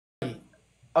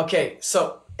Okay,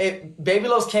 so if Baby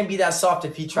Los can't be that soft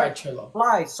if he tried Trillo.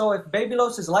 Fly. So if Baby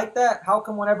Los is like that, how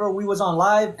come whenever we was on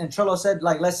live and Trillo said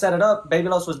like let's set it up, Baby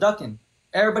Los was ducking?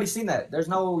 Everybody's seen that. There's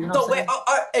no, you know what So I'm wait,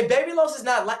 saying? if Baby Los is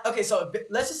not like okay, so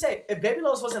let's just say if Baby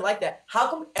Los wasn't like that, how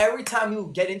come every time you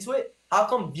would get into it, how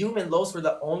come Vume and Los were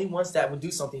the only ones that would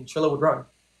do something, Trillo would run?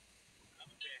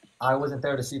 I wasn't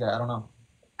there to see that. I don't know.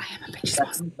 I am a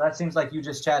bitch. That seems like you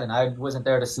just chatting. I wasn't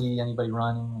there to see anybody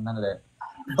running and none of that.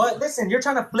 But listen, you're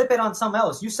trying to flip it on something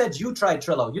else. You said you tried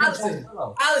Trillo. You didn't try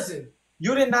Trillo. Allison,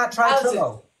 You did not try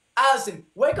Trillo. Allison,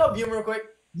 wake up, Vume, real quick.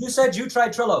 You said you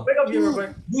tried Trillo. Wake up, Vume, real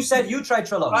quick. You said you tried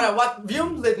Trillo. All right, what?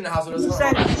 Vume lived in the house with us. You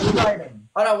said you tried him.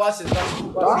 All right, watch this.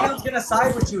 Leon's gonna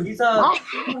side with you. He's a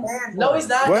man. No, he's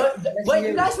not. What? No, wait,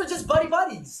 you guys were just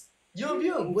buddies. You and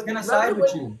Vume. He's gonna side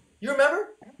with you. You remember?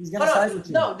 He's gonna side with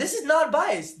you. No, this is not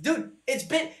biased, dude. It's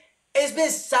been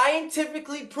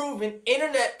scientifically proven,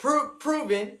 internet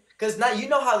proven. Because now you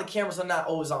know how the cameras are not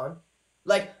always on.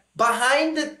 Like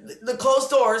behind the closed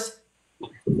doors,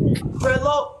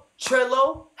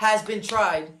 Trillo has been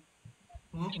tried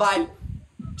by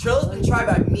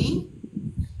me,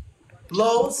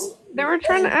 Lowe's. They were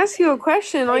trying to ask you a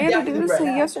question. All you have to do is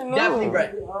say yes or no. Definitely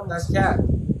right. That's cap.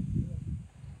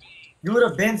 You would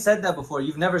have been said that before.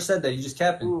 You've never said that. You just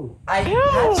capping. I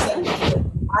have said that.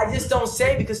 I just don't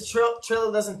say because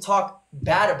Trillo doesn't talk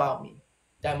bad about me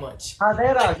that much.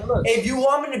 If you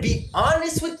want me to be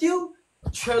honest with you,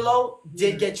 Trillo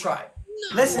did get tried.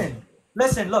 Listen,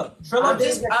 look.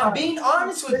 Trillo I'm being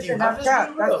honest with you. That's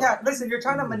cap. Listen, you're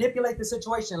trying to manipulate the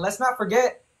situation. Let's not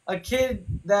forget a kid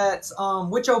that's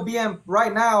with your BM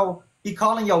right now be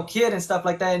calling your kid and stuff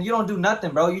like that, and you don't do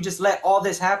nothing, bro. You just let all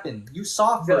this happen. You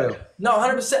soft for real. No,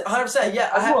 100%.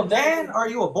 Yeah. Are you a man or are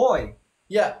you a boy?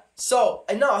 Yeah. So,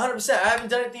 no, 100%. I haven't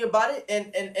done anything about it,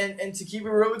 and to keep it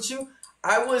real with you,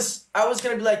 I was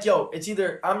gonna be like, yo, it's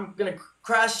either I'm gonna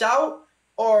crash out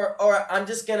or I'm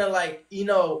just gonna like,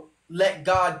 let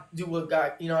God do what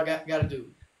God, I gotta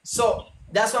do. So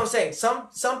that's what I'm saying.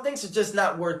 Some things are just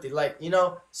not worth it. Like,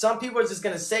 some people are just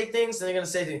gonna say things and they're gonna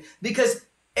say things because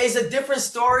it's a different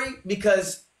story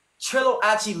because Trillo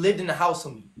actually lived in the house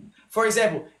with me. For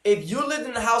example, if you lived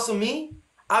in the house with me,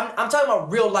 I'm talking about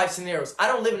real life scenarios. I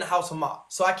don't live in the house with Mom,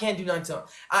 so I can't do nothing to him.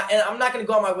 And I'm not gonna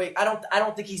go on my way. I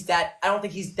don't think he's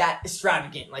that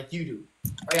extravagant like you do.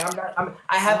 Right?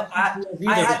 I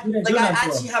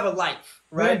actually have a life.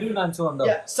 Right? You didn't do nothing to him though.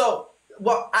 Yeah. So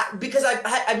because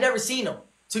I've never seen him.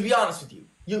 To be honest with you,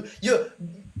 you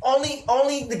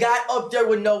only the guy up there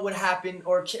would know what happened,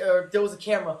 or if there was a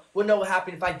camera would know what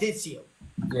happened if I did see him.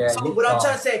 Yeah. So what I'm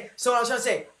trying to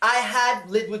say, I had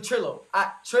lived with Trillo.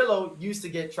 Trillo used to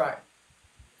get tried.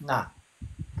 Nah.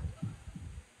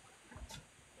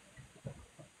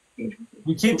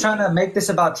 You keep trying to make this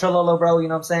about Trillo, bro. You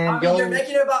know what I'm saying? I mean, you're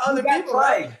making it about other people,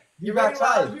 right? You got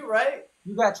tried. Right?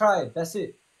 You got tried. That's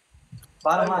it.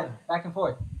 Bottom line, back and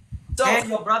forth. So, and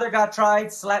your brother got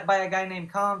tried, slapped by a guy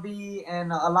named Convy, and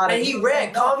a lot of. And he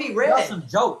ran. Convy ran. Y'all some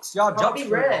jokes. Y'all jokes.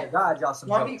 Ran. Oh God, y'all some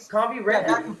jokes. Convy ran. Yeah,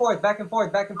 back and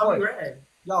forth. Convy ran.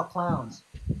 Y'all clowns.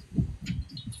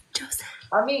 Joseph.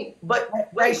 I mean, but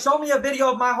hey, show me a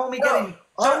video of my homie getting.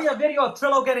 Show me a video of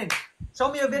Trillo getting.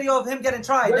 Show me a video of him getting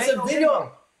tried. There's a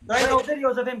video. There ain't no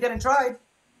videos of him getting tried.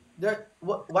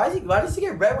 Why does he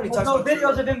get red when he talks about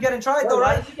videos of him getting tried though,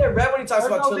 Why right? does he get red when he talks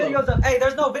about Trillo?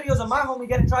 There's no videos of my homie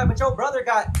getting tried, but your brother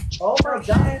got. Oh my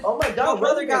god! Your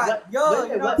brother got.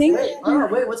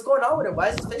 Wait, what's going on with him? Why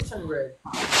is his face turning red?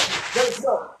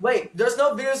 There's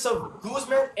no videos of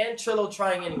Guzman and Trillo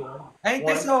trying anyone. Ain't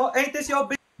this your?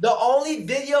 The only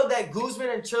video that Guzman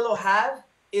and Trillo have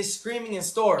is screaming in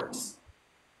stores.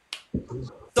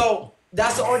 So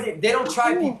that's the only thing. They don't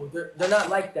try people. They're not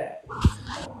like that.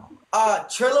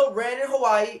 Trillo ran in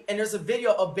Hawaii, and there's a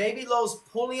video of Baby Lowe's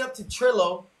pulling up to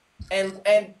Trillo, and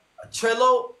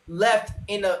Trillo left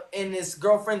in his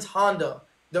girlfriend's Honda,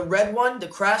 the red one, the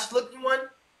crash looking one,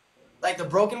 like the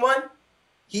broken one.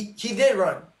 He did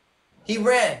run. He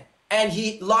ran, and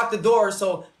he locked the door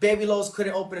so Baby Lowe's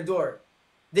couldn't open the door.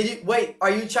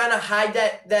 Are you trying to hide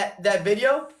that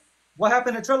video? What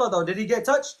happened to Trillo though? Did he get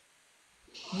touched?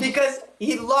 Because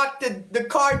he locked the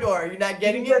car door. You're not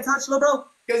getting it? Did he get touched, little bro?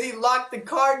 Because he locked the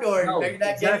car door. No, You're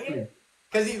not getting it?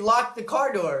 Because he locked the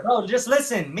car door. Bro, just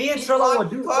listen. Me and Trillo would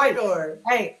do car door.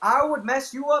 Hey, I would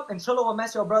mess you up, and Trillo would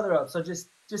mess your brother up. So just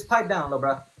pipe down, little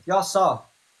bro. Y'all soft.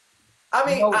 I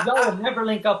mean, y'all would never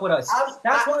link up with us.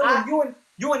 That's why when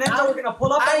you and Enzo were gonna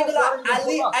pull up.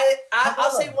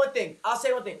 I'll say one thing.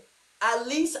 At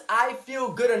least I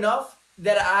feel good enough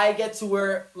that I get to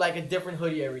wear like a different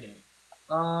hoodie every day.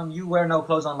 You wear no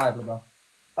clothes on live, bro.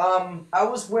 I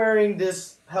was wearing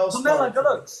this Hellstar. Pamela, good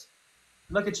looks.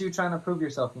 Look at you trying to prove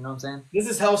yourself. You know what I'm saying? This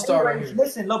is Hellstar right Anyways, here.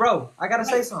 listen, little bro, I gotta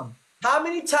say something. How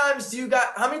many times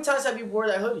have you wore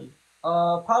that hoodie?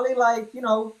 Probably like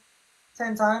 10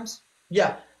 times.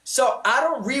 Yeah. So I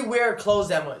don't rewear clothes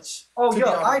that much. Oh, yo,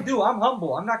 I do. I'm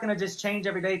humble. I'm not gonna just change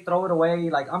every day, throw it away.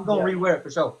 Like I'm gonna rewear it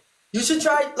for sure. You should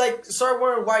try start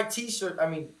wearing white t-shirt. I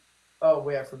mean, oh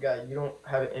wait, I forgot. You don't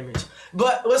have an image.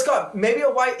 But what's called maybe a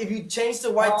white. If you change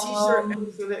to white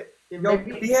t-shirt, your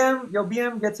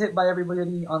BM gets hit by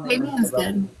everybody on the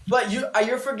internet. But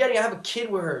you're forgetting. I have a kid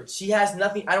with her. She has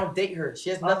nothing. I don't date her. She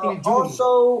has nothing to do with me.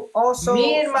 Also,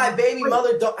 me and my baby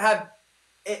mother don't have.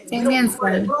 We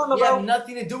have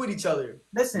nothing to do with each other.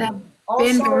 Listen. Then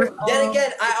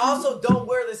again, I also don't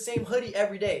wear the same hoodie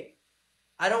every day.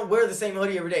 I don't wear the same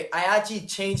hoodie every day. I actually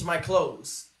change my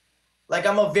clothes. Like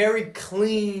I'm a very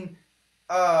clean.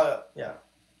 Yeah.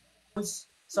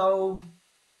 So,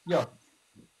 yo.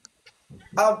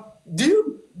 Do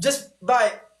you just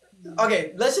buy?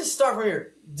 Okay, let's just start from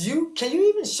here. Can you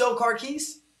even show car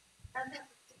keys?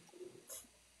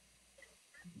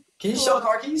 Can you show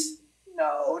car keys?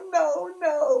 No.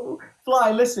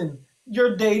 Fly, listen.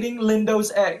 You're dating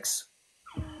Lindo's ex.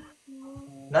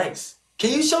 Nice.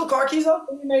 Can you show car keys though?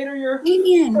 You made her your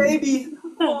baby.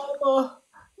 Mama.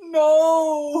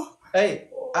 No. Hey,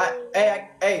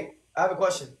 I have a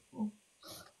question.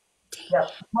 Yeah.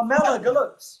 Mamela, good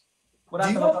looks.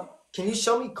 Can you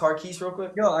show me car keys real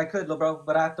quick? Yo, I could, little bro,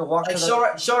 but I have to walk to the...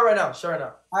 Show it right now. Show it right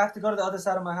now. I have to go to the other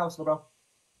side of my house, little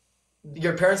bro.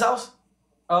 Your parents' house?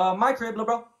 My crib, little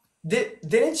bro.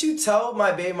 Didn't you tell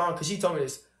my baby mom, because she told me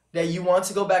this, that you want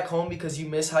to go back home because you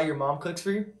miss how your mom cooks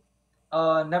for you?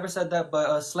 Never said that,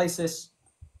 but slay sis.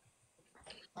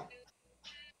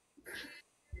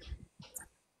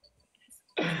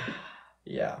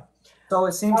 Yeah. So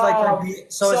it seems like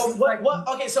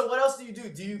Okay, so what else do you do?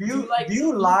 Do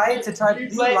you lie to try?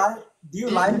 Can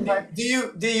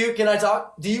I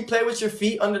talk? Do you play with your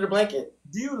feet under the blanket?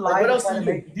 Do you lie?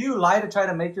 Do you lie to try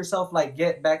to make yourself like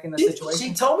get back in the situation?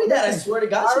 She told me that. I swear to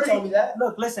God, she told me that.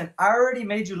 Look, listen. I already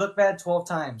made you look bad 12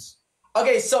 times.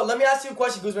 Okay, so let me ask you a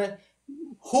question, Guzman.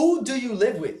 Who do you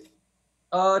live with?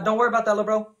 Don't worry about that, little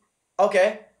bro.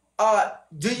 Okay.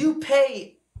 Do you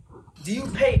pay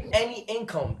any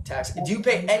income tax? Do you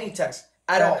pay any tax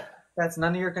at all? That's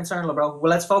none of your concern, little bro. Well,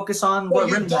 let's focus on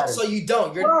what really matters. So you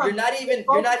don't. You're not an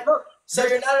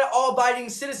all-abiding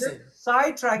citizen.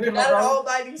 Sidetracking, You're not an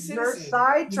all-abiding citizen.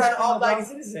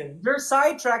 You're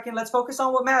sidetracking. Let's focus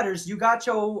on what matters. You got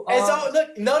your. And so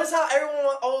look, notice how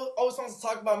everyone always wants to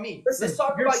talk about me. Listen, let's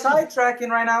talk you're about sidetracking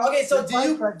right now. Okay, so do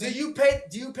you pay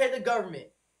the government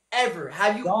ever?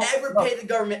 Have you ever paid the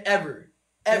government ever?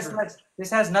 Ever?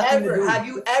 This has nothing to do. Have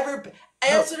you ever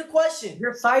answer the question?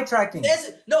 You're sidetracking.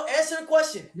 Answer the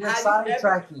question. You're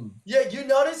sidetracking. Yeah, you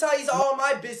notice how he's all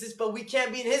my business, but we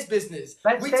can't be in his business.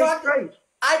 Let's stay straight.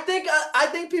 I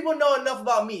think people know enough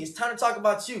about me. It's time to talk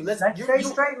about you. Let's stay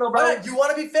straight, little bro. You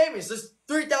want to be famous? There's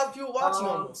 3,000 people watching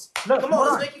almost. Come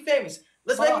on, let's make you famous.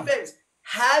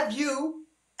 Have you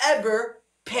ever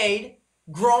paid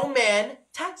grown man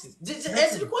taxes? Just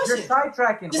answer the question. You're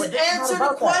sidetracking. Just answer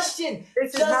the question.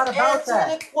 This is not about that.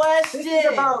 Answer the question. This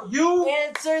is about you.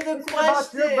 Answer the question.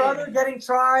 About your brother getting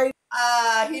tried.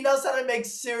 He knows how to make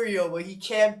cereal, but he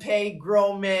can't pay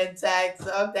grown man tax.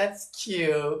 Oh, that's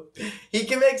cute. He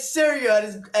can make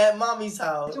cereal at mommy's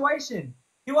house. Situation.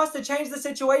 He wants to change the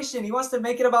situation. He wants to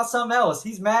make it about something else.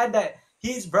 He's mad that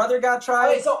his brother got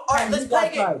tried. Okay, so all right, let's play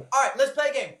a game. All right, let's play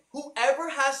a game. Whoever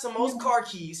has the most car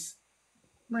keys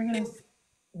is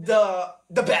the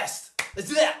best. Let's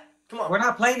do that. Come on. We're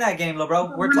not playing that game, little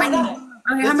bro. We're talking about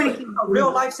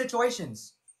real life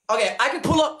situations. Okay, I can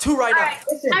pull up 2 right now.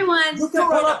 Listen, I won. You can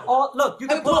pull up all. Look, you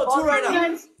can pull up 2 right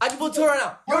now. I can pull 2 right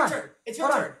now. Hold Your on. turn. It's your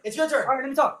turn. It's your turn. All right, let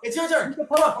me talk. It's your turn. You can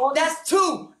pull up all. That's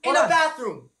 2 in the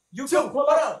bathroom. You 2. can pull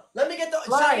Hold up. on. Let me get the.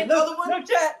 Should Flyy, I get the other one? Look,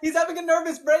 chat. He's having a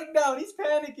nervous breakdown. He's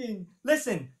panicking.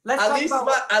 Listen, let's talk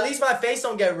about at least my face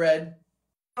don't get red.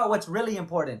 What's really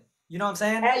important. You know what I'm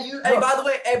saying? Hey, by the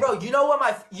way, bro, you know what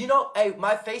my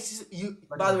face is.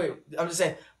 By the way, I'm just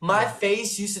saying, my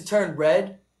face used to turn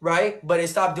red, right? But it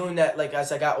stopped doing that, like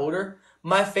as I got older.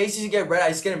 My face used to get red. I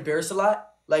used to get embarrassed a lot,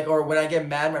 or when I get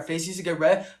mad, my face used to get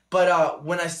red. But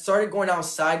when I started going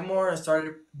outside more and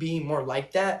started being more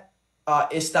like that,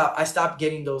 it stopped. I stopped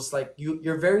getting those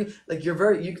you're very.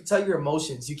 You can tell your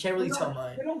emotions. You can't really tell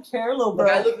mine. I don't care, little bro.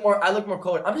 I look more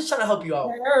cold. I'm just trying to help you out.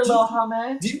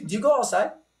 Do you go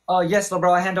outside? Yes, little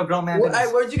bro. I handle grown man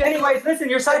business. Where'd you get? Anyways, listen,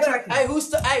 you're sidetracking. Who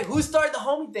started the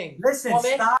homie thing? Listen,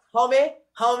 homie, stop. Homie,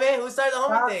 Homie, who started the homie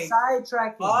Stop thing?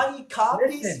 sidetracking. Oh, he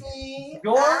copies Listen, me.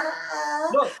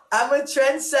 look. I'm a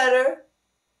trendsetter.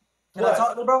 Can I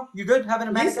talk to bro? You good? Having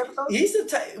a manic episode? He's the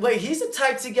type. Wait, he's the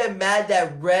type to get mad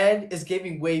that red is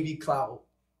giving wavy clout.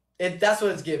 That's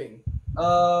what it's giving.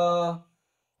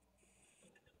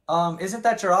 Isn't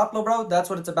that your upload, bro? That's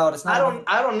what it's about. It's not.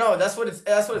 I don't know. That's what it's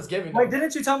giving. Wait,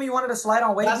 didn't you tell me you wanted to slide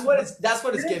on Wavy? That's what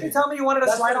it's giving. Didn't you tell me you wanted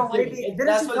to slide on Wavy?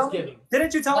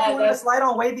 Didn't you tell me you wanted to slide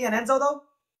on Wavy and Enzo though?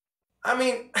 I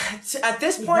mean, at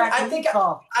this point, I think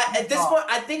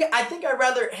I'd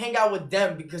rather hang out with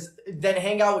them than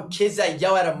hang out with kids that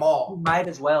yell at a mall. You might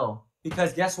as well,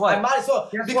 because guess what? I might as well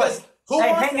because who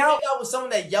wants to hang out with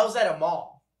someone that yells at a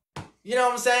mall? You know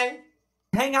what I'm saying?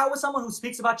 Hang out with someone who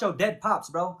speaks about your dead pops,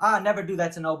 bro. I never do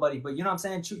that to nobody, but you know what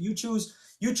I'm saying? You choose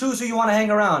who you want to hang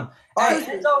around.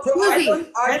 Hey,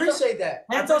 I appreciate that.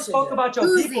 Enzo spoke about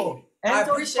your people. I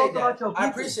appreciate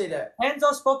that.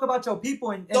 Enzo spoke about your people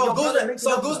and Guzman.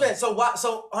 So hold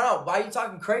on. Why are you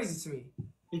talking crazy to me?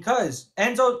 Because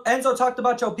Enzo talked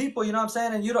about your people. You know what I'm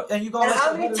saying? And you go. And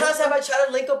how many times have I tried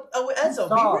to link up with Enzo?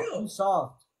 Be real. You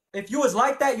soft. If you was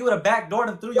like that, you would have backdoored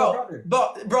him through your brother.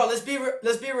 Bro, let's be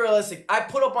realistic. I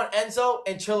put up on Enzo,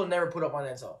 and Chilla never put up on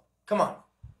Enzo. Come on.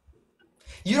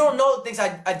 You don't know the things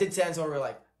I did to Enzo in real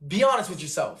life. Be honest with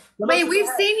yourself. Wait, we've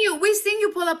seen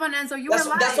you pull up on Enzo. You were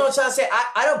live. That's what I'm trying to say.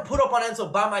 I don't put up on Enzo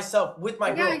by myself with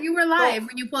my girl. Yeah, you were live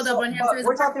when you pulled up on him.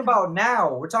 We're talking about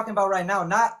now. We're talking about right now,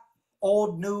 not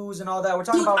old news and all that. We're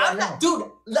talking about right now. Dude,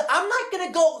 I'm not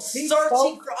gonna go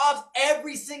searching for ops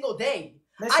every single day.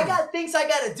 Listen, I got things I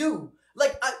gotta do.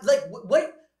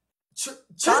 What?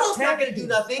 Chillo's not gonna do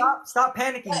nothing. Stop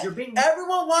panicking.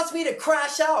 Everyone wants me to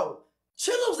crash out.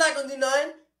 Chillo's not gonna do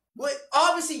nothing.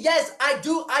 Obviously, yes, I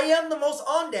do. I am the most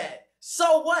on that.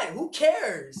 So what? Who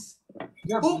cares?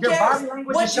 Who cares? Body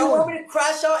language what, you want me to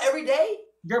crash out every day?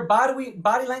 Your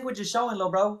body language is showing, little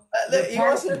bro. You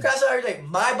want me to crash out every day?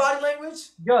 My body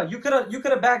language? Yeah, you could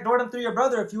have backdoored him through your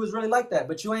brother if you was really like that,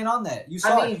 but you ain't on that. You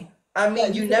saw you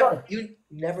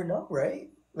never know, right?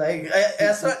 Like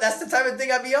that's the type of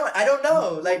thing I be on. I don't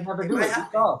know. Like never do it.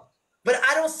 But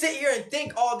I don't sit here and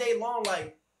think all day long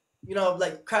like,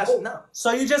 like crashing out.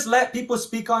 So you just let people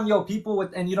speak on your people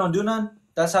and you don't do none?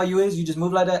 That's how you is? You just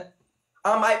move like that?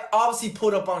 I obviously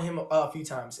pulled up on him a few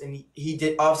times and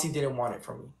he obviously didn't want it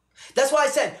from me. That's why I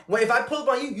said, if I pull up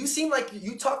on you, you seem like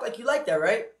you talk like you like that,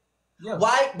 right? Yeah.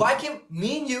 Why can't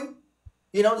me and you,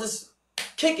 just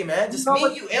kick it, man. Just me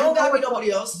and you. It don't gotta be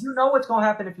nobody else. You know what's gonna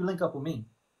happen if you link up with me.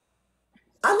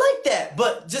 I like that,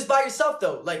 but just by yourself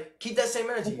though. Like keep that same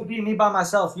energy. It could be me by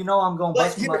myself. You know I'm going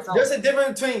bust for myself. There's a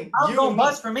difference between I'm going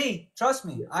bust for me. Trust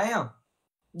me, I am.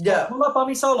 Yeah. Pull up on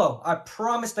me solo. I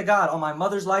promise to God, on my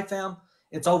mother's life, fam,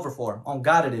 it's over for. On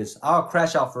God it is. I'll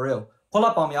crash out for real. Pull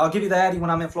up on me. I'll give you the Addy when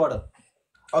I'm in Florida.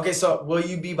 Okay, so will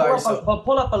you be by yourself? But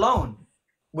pull up alone.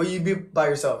 Will you be by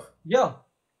yourself? Yeah.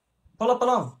 Pull up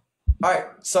alone. All right.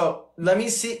 So let me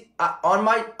see. On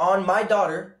my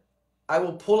daughter, I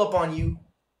will pull up on you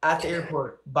at the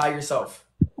airport by yourself.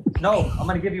 No, I'm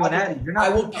gonna give you an Addy. I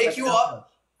will pick you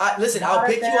up. Listen, I'll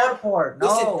pick you up.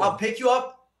 Listen, I'll pick you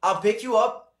up. I'll pick you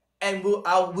up, and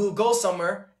we'll go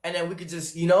somewhere. And then we could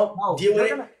just, deal with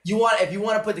it. If you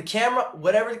want to put the camera,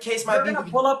 whatever the case might be. You're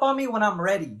gonna pull up on me when I'm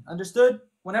ready. Understood?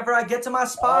 Whenever I get to my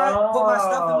spot, put my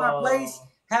stuff in my place,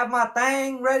 have my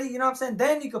thing ready. You know what I'm saying?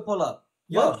 Then you can pull up.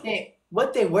 What thing?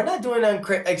 We're not doing nothing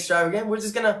extravagant. We're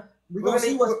just gonna. We're gonna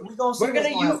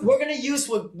use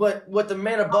what the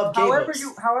man above gave us.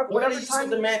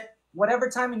 Whatever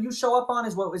timing you show up on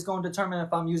is what is going to determine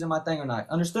if I'm using my thing or not.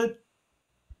 Understood?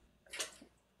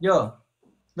 Yo.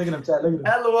 Look at him, chat. Look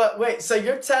at him. LOL. Wait, so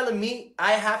you're telling me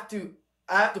I have to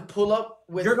pull up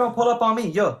with? You're gonna pull up on me,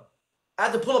 yo. I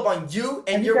have to pull up on you,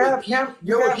 and you're with people.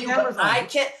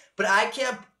 But I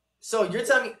can't. So you're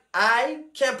telling me I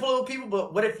can't pull up with people,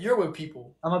 but what if you're with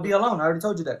people? I'm gonna be alone. I already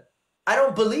told you that. I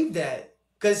don't believe that,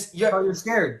 cause you're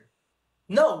scared.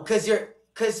 No, cause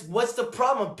what's the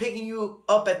problem of picking you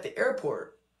up at the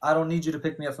airport? I don't need you to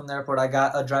pick me up from the airport. I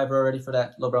got a driver already for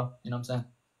that, little bro. You know what I'm saying?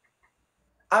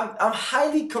 I'm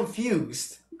highly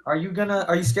confused. Are you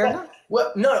scared now?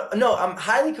 Well, no, I'm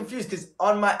highly confused because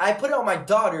I put it on my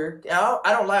daughter. I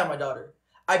don't lie on my daughter.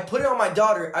 I put it on my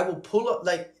daughter. I will pull up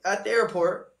like at the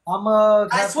airport.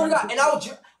 I swear to God,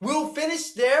 and we'll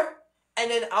finish there, and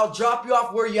then I'll drop you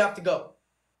off where you have to go.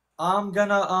 I'm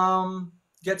gonna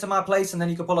get to my place and then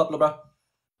you can pull up, little bro.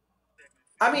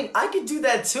 I mean, I could do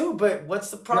that too, but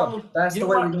what's the problem? No, that's the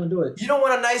way we're gonna do it. You don't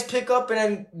want a nice pickup and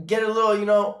then get a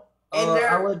little, in I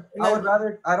there. would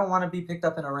rather. I don't want to be picked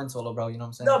up in a rental, bro. You know what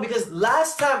I'm saying? No, because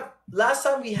last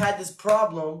time we had this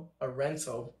problem, a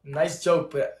rental. Nice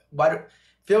joke, but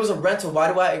if it was a rental,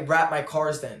 why do I wrap my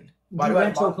cars then? Why you do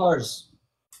rent your cars?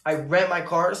 I rent my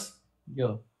cars?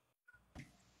 Yo.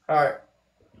 All right.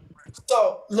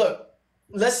 So look,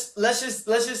 let's just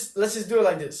do it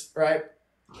like this, right?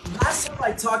 Last time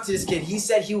I talked to this kid, he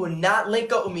said he would not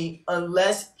link up with me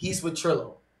unless he's with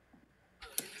Trillo.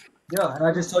 Yeah, and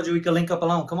I just told you we could link up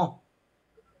alone. Come on.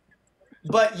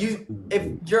 But if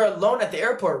you're alone at the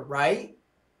airport, right?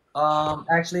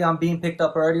 Actually, I'm being picked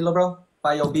up already, bro,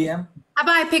 by your BM. How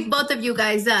about I pick both of you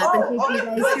guys up and take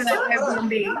you guys to that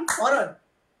Airbnb? Hold on.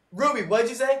 Ruby, what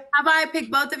did you say? How about I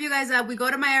pick both of you guys up? We go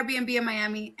to my Airbnb in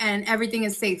Miami, and everything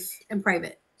is safe and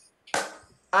private.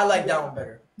 I like that one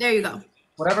better. There you go.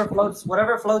 Whatever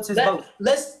floats his boat.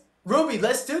 Ruby,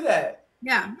 let's do that.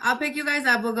 Yeah, I'll pick you guys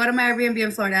up. We'll go to my Airbnb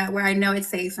in Florida where I know it's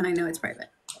safe and I know it's private.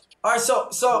 All right, so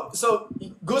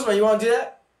Guzman, you want to do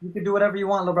that? You can do whatever you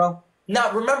want, bro.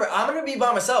 Now, remember, I'm going to be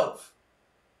by myself.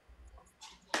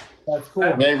 That's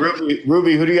cool. Hey,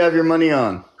 Ruby, who do you have your money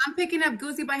on? I'm picking up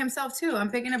Guzzy by himself, too. I'm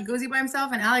picking up Guzzy by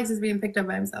himself, and Alex is being picked up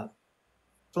by himself.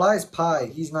 Fly's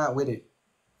pie. He's not with it.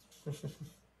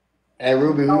 Hey,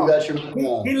 Ruby, who got your money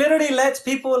on? He literally lets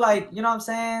people, like, you know what I'm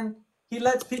saying? He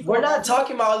lets people. We're not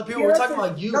talking about other people. We're talking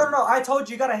about you. No. I told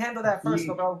you, you got to handle that first,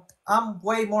 bro. I'm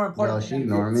way more important. Yo, she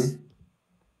ignoring me.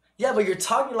 Yeah, but you're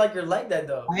talking like you're like that,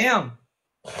 though. I am.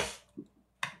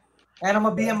 And I'm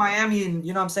going to be in Miami, and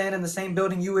you know what I'm saying, in the same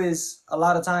building you is a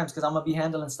lot of times because I'm going to be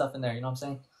handling stuff in there, you know what I'm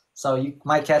saying? So you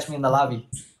might catch me in the lobby.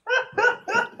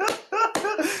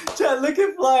 Chad, look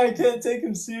at Fly. I can't take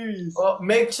him serious. Well,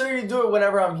 make sure you do it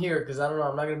whenever I'm here because I don't know.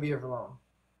 I'm not going to be here for long.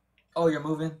 Oh, you're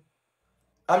moving?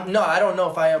 No, I don't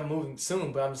know if I am moving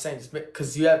soon, but I'm saying just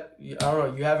because I don't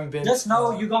know, you haven't been. Just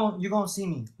know you gonna see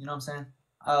me. You know what I'm saying?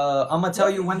 I'm gonna tell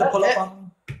you when to pull up on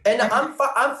me. And I'm fine.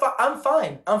 I'm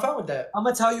fine with that. I'm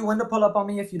gonna tell you when to pull up on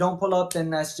me. If you don't pull up, then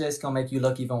that's just gonna make you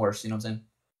look even worse. You know what I'm saying?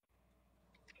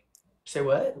 Say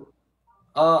what?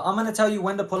 I'm gonna tell you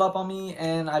when to pull up on me,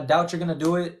 and I doubt you're gonna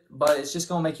do it, but it's just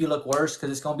gonna make you look worse because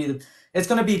it's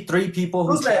gonna be 3 people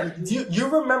who. You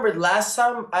remember last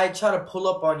time I tried to pull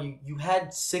up on you? You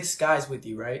had 6 guys with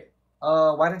you, right?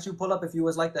 Why didn't you pull up if you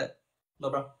was like that,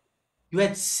 little bro? You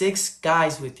had 6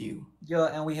 guys with you. Yeah,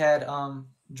 and we had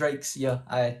Drake's. Yeah,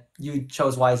 you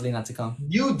chose wisely not to come.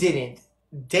 You didn't.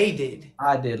 They did.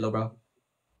 I did, little bro.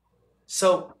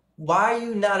 So why are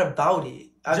you not about it?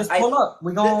 Just pull up.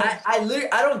 We going. I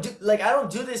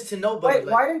don't do this to nobody.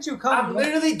 Wait, why didn't you come? I'm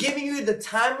literally giving you the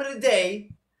time of the day.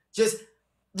 Just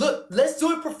look. Let's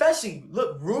do it professionally.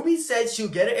 Look, Ruby said she'll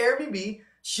get an Airbnb.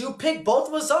 She'll pick both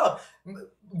of us up.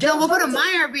 We'll go to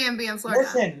my Airbnb in Florida.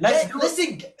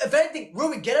 Listen. If anything,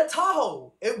 Ruby, get a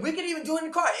Tahoe. We can even do it in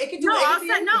the car. It can do.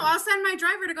 I'll send my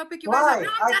driver to go pick you guys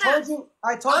up. No,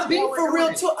 I told you. I'm being for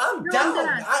real too. I'm down.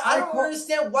 I don't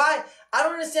understand why. I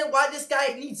don't understand why this guy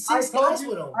needs 6 guys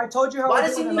with him. I told you how. Why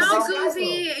does he need 6 guys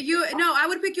Goozy, I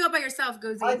would pick you up by yourself,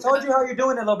 Goozy. I told you how you're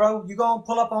doing it, little bro. You gonna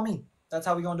pull up on me. That's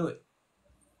how we gonna do it.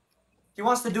 He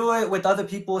wants to do it with other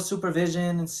people's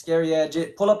supervision and scary edge.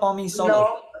 Pull up on me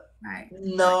solo.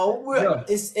 No,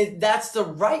 that's the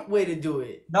right way to do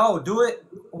it. No, do it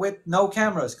with no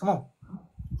cameras. Come on.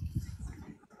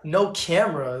 No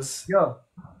cameras? Yeah.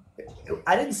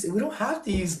 I didn't say we don't have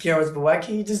to use cameras, but why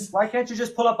can't you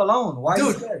just pull up alone? Why are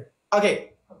you scared?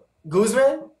 Okay,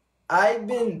 Guzman, I've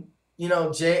been,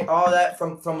 Jay, all that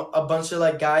from a bunch of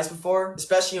like guys before,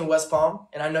 especially in West Palm,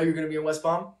 and I know you're gonna be in West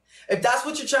Palm. If that's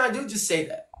what you're trying to do, just say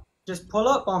that. Just pull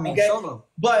up on me, solo.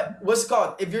 But what's it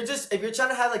called? If you're trying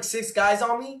to have like 6 guys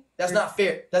on me, that's not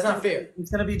fair. That's not fair. It's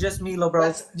gonna be just me, little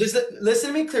bro. Just listen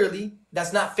to me clearly.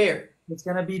 That's not fair. It's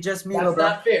gonna be just me, little bro.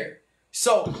 That's not fair.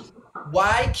 So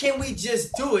why can't we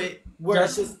just do it where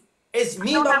it's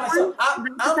me by myself?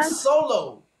 I'm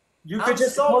solo. You could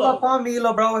just pull up on me,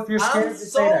 little bro, if you're scared. I'm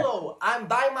solo. I'm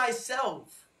by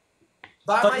myself.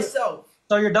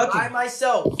 So you're ducking. By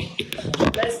myself.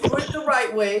 Let's do it the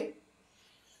right way.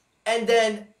 And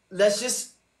then let's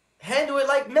just handle it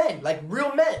like men, like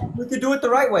real men. We could do it the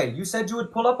right way. You said you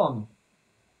would pull up on me.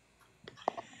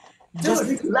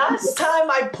 Dude, last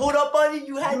time I pulled up on you,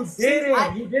 you had you didn't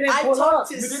pull up. I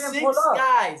talked to 6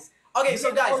 guys. Okay,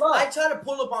 so guys, I tried to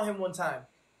pull up on him one time.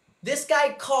 This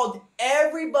guy called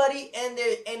everybody and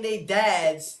their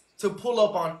dads to pull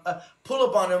up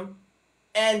on him,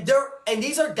 and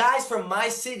these are guys from my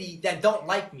city that don't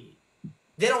like me.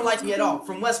 They don't like me at all,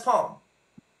 from West Palm.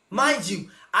 Mind you,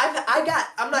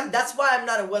 that's why I'm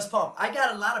not in West Palm. I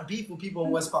got a lot of beef with people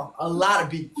in West Palm. A lot of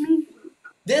beef.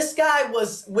 This guy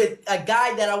was with a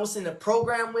guy that I was in a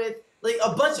program with, like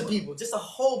a bunch of people, just a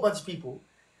whole bunch of people.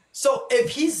 So if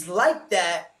he's like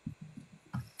that,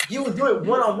 he would do it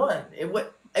one-on-one.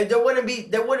 There wouldn't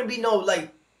be no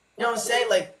like, you know what I'm saying?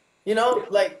 Like, you know,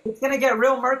 like It's gonna get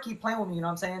real murky playing with me. You know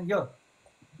what I'm saying? Yo,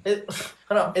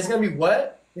 hold on, it's gonna be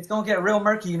what? it's gonna get real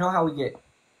murky. You know how we get.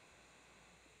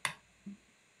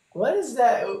 What is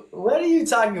that? What are you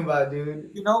talking about,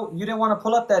 dude? You know, you didn't want to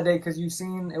pull up that day because you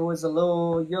seen it was a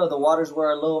little, the waters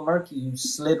were a little murky. You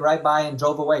slid right by and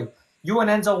drove away. You and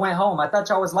Enzo went home. I thought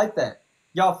y'all was like that.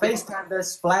 Y'all FaceTimed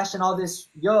us, flashing all this,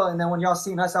 and then when y'all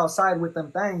seen us outside with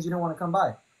them things, you didn't want to come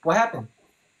by. What happened?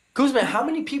 Guzman, how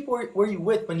many people were you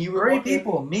with when you were? 3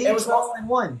 people. Me, Trillo, and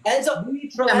one. Enzo,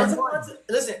 Enzo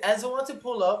listen, Enzo wanted to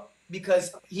pull up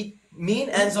because me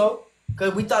and Enzo,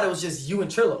 because we thought it was just you and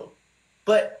Trillo.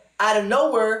 But out of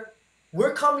nowhere,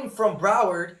 we're coming from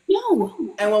Broward. No.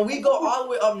 And when we go all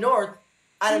the way up north,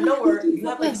 out of nowhere, you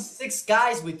have like 6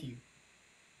 guys with you.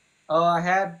 I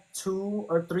had 2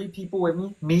 or 3 people with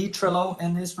me. Me, Trillo,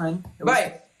 and his friend.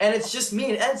 Right. And it's just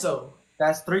me and Enzo.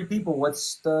 That's 3 people.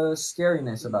 What's the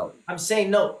scariness about? I'm saying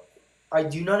no.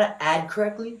 Do you know how to add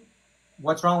correctly?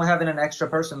 What's wrong with having an extra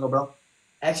person, little bro?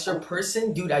 Extra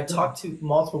person? Dude, I talked to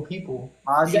multiple people.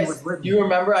 Ozzy was with me. Do you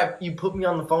remember you put me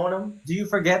on the phone with him? Do you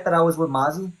forget that I was with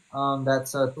Mozzie?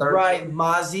 That's a 3rd. Right,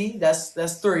 Mozzie, that's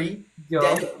 3. Yo.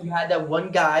 Then you had that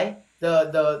one guy,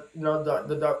 the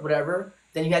whatever.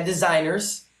 Then you had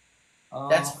designers.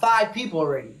 That's 5 people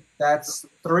already. That's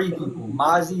 3 people.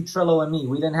 Mozzie, Trillo, and me.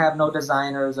 We didn't have no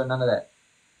designers or none of that.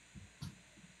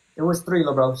 It was 3,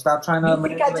 little bro. Stop trying to. You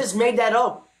think I just made that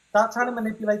up? Stop trying to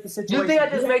manipulate the situation. You think I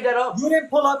just made that up? You didn't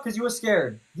pull up because you were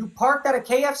scared. You parked at a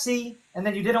KFC and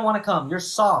then you didn't want to come. You're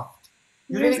soft.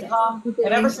 You didn't come,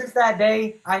 and ever since that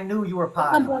day, I knew you were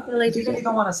pie. You didn't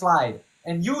even want to slide.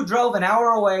 And you drove an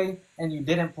hour away and you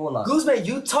didn't pull up. Guzman,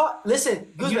 you talk. Listen,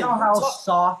 Guzman. You know how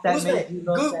soft that Guzman, made you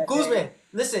look. Guzman,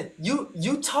 listen.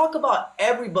 You talk about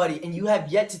everybody, and you have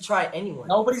yet to try anyone.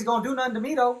 Nobody's gonna do nothing to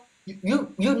me though.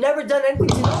 You've never done anything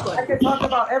to nobody. I can talk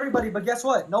about everybody, but guess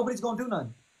what? Nobody's gonna do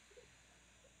nothing.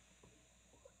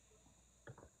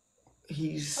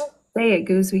 Say it,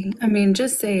 Goosey. I mean,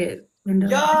 just say it.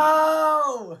 Lindo.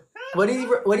 Yo! What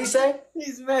did he say?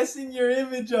 He's messing your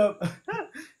image up.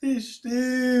 He's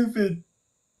stupid.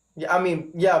 Yeah, I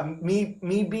mean, yeah,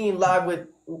 me being live with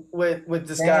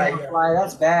this guy. Flyy,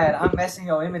 that's bad. I'm messing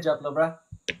your image up, little bro.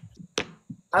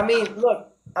 I mean,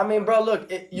 bro, look.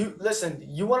 You listen.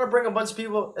 You want to bring a bunch of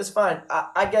people? It's fine.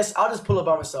 I guess I'll just pull up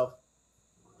by myself.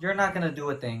 You're not gonna do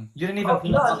a thing. You didn't even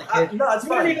pull up on the kid. No, it's you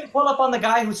fine. didn't even pull up on the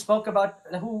guy who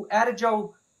added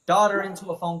your daughter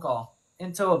into a phone call,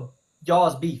 into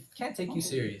y'all's beef. Can't take you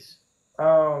serious.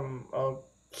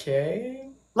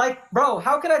 Okay. Like, bro,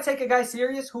 how could I take a guy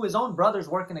serious who his own brother's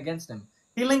working against him?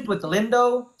 He linked with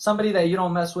Lindo, somebody that you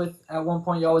don't mess with. At one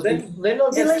point, you always beef.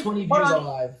 Lindo gets 20 views on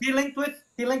live. He linked with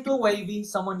Wavy,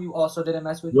 someone you also didn't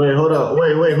mess with. Wait, hold up.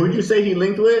 Wait. Who'd you say he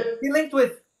linked with? He linked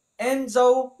with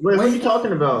Enzo. Wait, who Wavy, are you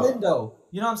talking about? Lindo.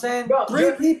 You know what I'm saying? Bro,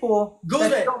 3 people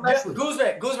that you don't mess with.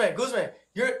 Guzman.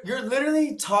 You're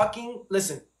literally talking.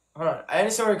 Listen, hold on. I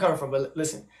understand where you're coming from, but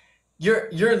listen. You're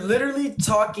literally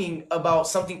talking about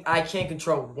something I can't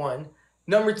control. 1,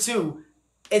 number 2,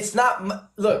 it's not.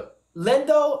 Look,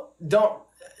 Lindo don't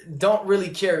really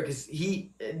care because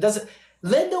he doesn't.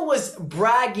 Lindo was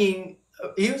bragging.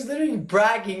 He was literally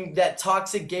bragging that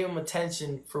Toxic gave him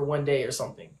attention for 1 day or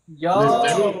something. Yo.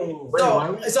 That don't really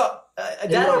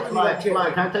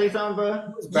care. Can I tell you something,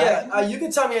 bro? Yeah, you can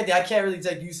tell me anything. I can't really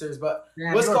take you serious, but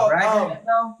Man, what's called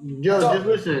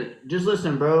just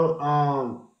listen,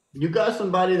 bro. You got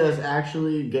somebody that's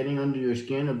actually getting under your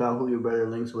skin about who your brother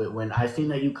links with. When I seen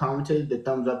that you commented the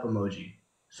thumbs up emoji.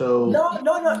 So no. I'm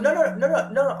not. No,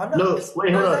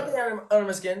 wait, hold on. Getting under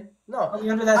my skin. No. Are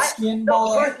you under that skin,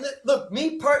 boy? Look,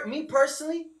 me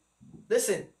personally.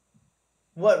 Listen,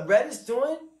 what Red is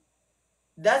doing,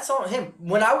 that's on him.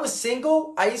 When I was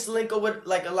single, I used to link up with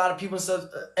like a lot of people and stuff,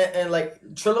 and like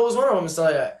Trillo was one of them and stuff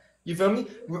like that. You feel me?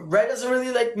 Red doesn't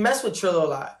really like mess with Trillo a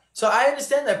lot. So I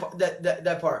understand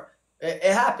that part.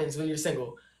 It happens when you're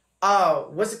single.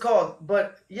 What's it called?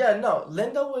 But yeah, no.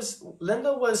 Lindo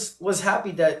was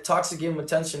happy that Toxic gave him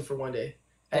attention for 1 day,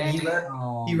 and he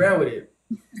ran with it.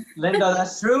 Lindo,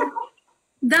 that's true.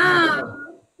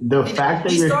 The fact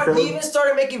that he even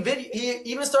started making videos.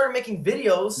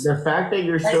 The fact that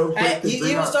you're so quick he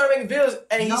even started making videos,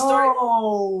 and he even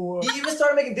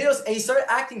started making videos, and he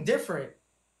started acting different.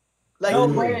 Like, no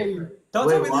way. Don't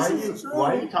tell me this is true.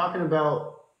 Why are you talking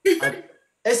about?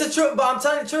 It's the truth, but I'm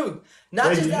telling the truth. Not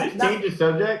Wait, just did that. you just change the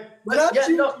subject? Not yeah,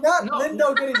 you, no, not no,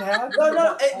 Lindo getting happy.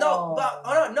 no, but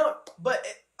hold on, no, but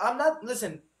I'm not.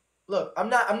 Listen, look, I'm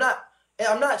not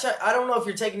trying. I don't know if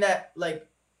you're taking that like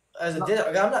as a diss.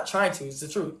 I'm not trying to. It's the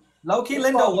truth. Low key, It's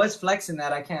Lindo called- was flexing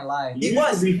that. I can't lie. You He used to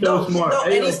was be so smart. no,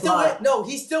 Hey, and yo, he still Fly. is. No,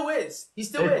 he still is. He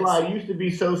still Hey, is. Fly, you used to be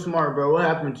so smart, bro. What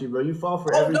happened to you, bro? You fall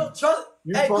for Oh every. no, trust.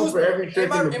 You Hey, fall for Guzman, every trick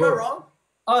am I in the am I book. wrong?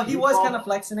 He You was fall- kind of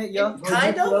flexing it, yeah.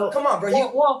 Kind of. Come on, bro. You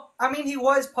Well, I mean, he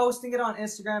was posting it on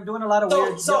Instagram, doing a lot of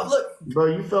weird. so yeah. look, Bro,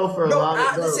 you fell for a bro. lot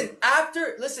of. Bro,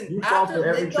 Listen, you fall after for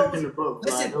every trick in the Lindo's book.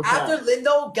 Fly. listen No after cap.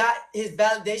 Lindo got his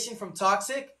validation from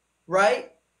Toxic,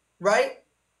 right?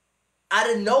 Out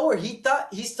of nowhere, he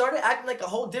started acting like a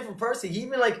whole different person. He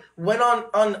even like went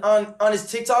on his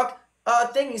TikTok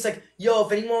thing. He's like, yo,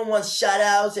 if anyone wants shout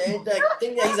outs or anything, like,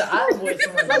 think that he's an island boy or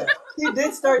something like that. He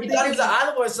did start He thought he thinking. was an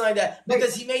island boy or something like that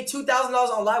because he made $2,000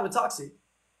 on live with Toxic.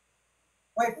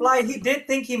 Wait, Fly. He did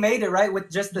think he made it right with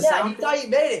just the Yeah, sound. he thought he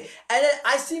made it. And then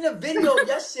I seen a video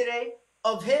yesterday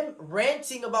of him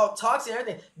ranting about Toxic and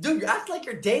everything. Dude, you act like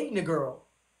you're dating the girl.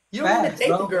 You don't even Facts, date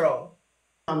bro. the girl.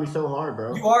 On me so hard,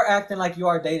 bro. You are acting like you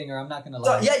are dating her. I'm not gonna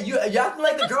So lie. yeah, you acting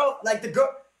like the girl,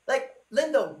 like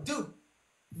Lindo, dude.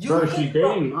 Bro, she's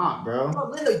dating not, bro.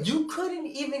 Bro, Lindo, you couldn't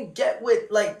even get with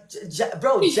like,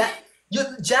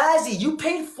 Jazzy. You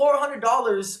paid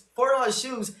 $400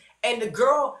 shoes, and the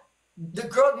girl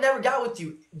never got with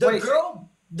you.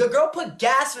 The girl put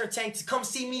gas in her tank to come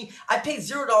see me. I paid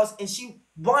 $0, and she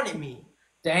wanted me.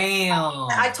 Damn.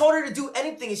 I told her to do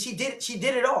anything, and she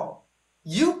did it all.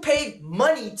 You paid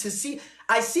money to see.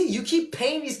 I see you keep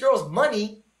paying these girls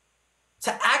money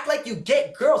to act like you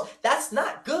get girls. That's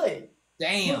not good.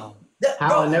 Damn.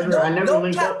 How? I never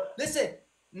linked Cap, up. Listen,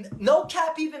 no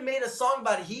cap even made a song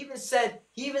about it. He said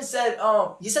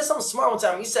something smart one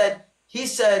time. He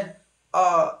said,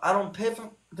 I don't pay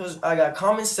for because I got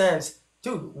common sense.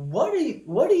 Dude, what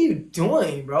are you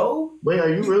doing, bro? Wait, are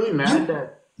you really mad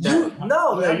that? No,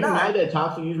 Wait, are I'm you not. mad that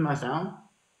Toxic used my sound?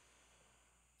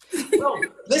 Bro,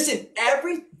 listen,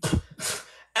 every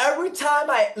time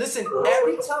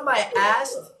I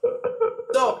asked,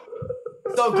 so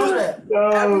Guzman,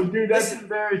 No, dude, that's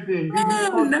embarrassing. Dude, you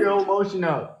fucked your whole motion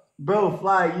up. Bro,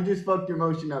 Fly, you just fucked your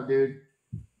motion up, dude.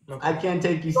 Okay. I can't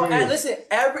take you Bro, serious.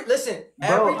 listen,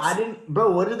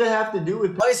 Bro, what does that have to do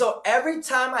with? Okay, so every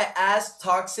time I ask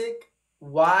Toxic,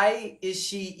 why is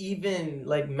she even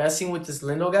like messing with this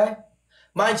Lindo guy?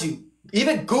 Mind you,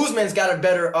 even Guzman's got a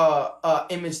better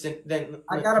image than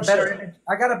I got a better image.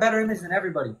 I got a better image than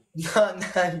everybody.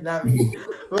 not me.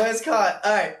 Well, it's called.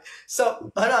 All right,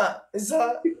 so hold on. It's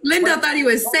Lindo thought he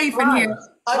was safe in here.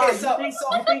 okay.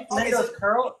 You think Lindo's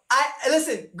curl?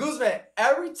 Listen, Guzman.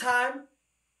 Every time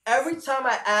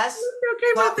I ask,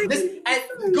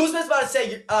 and Guzman's about to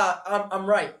say, I'm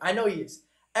right. I know he is.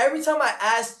 Every time I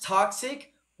ask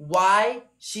Toxic why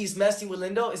she's messing with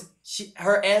Lindo,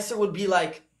 her answer would be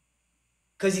like,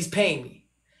 because he's paying me.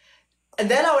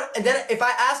 And then if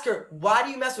I ask her why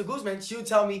do you mess with Guzman, she would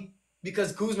tell me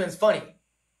because Guzman's funny.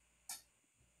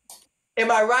 Am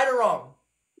I right or wrong?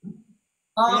 You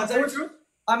want to tell the truth?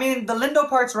 I mean, the Lindo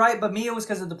part's right, but me, it was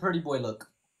because of the pretty boy look.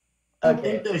 I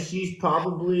think that she's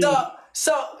probably.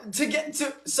 So to get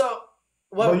to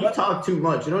Bro, you talk too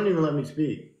much. You don't even let me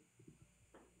speak.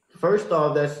 First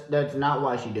off, that's not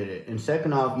why she did it. And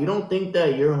second off, you don't think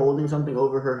that you're holding something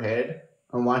over her head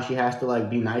on why she has to like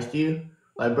be nice to you?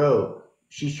 Like, bro,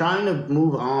 she's trying to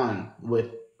move on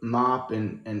with Mop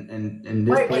and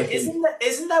this. Wait,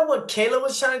 isn't that what Kayla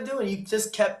was trying to do, and you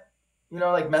just kept,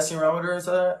 like messing around with her and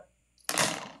stuff?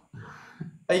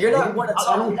 Like, you're not one to talk.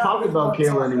 I don't talk about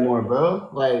Kayla anymore, bro.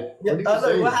 Like, what are you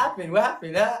saying? What happened? What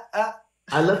happened?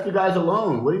 I left you guys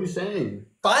alone. What are you saying?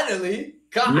 Finally,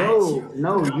 God.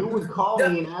 No, you would call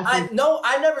me and ask me.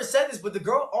 I never said this, but the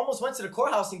girl almost went to the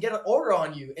courthouse and get an order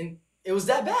on you, and it was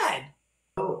that bad.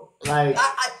 Like,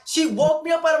 she woke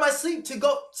me up out of my sleep to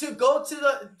go to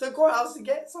the courthouse to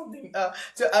get something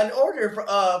to an order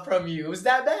from you. It was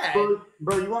that bad.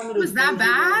 Bro, you want me to? Was that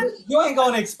bad? You ain't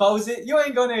gonna expose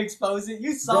it.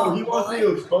 You saw. Bro, he wants me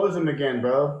to expose him again,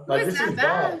 bro. Like, Was this that is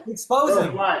bad. Expose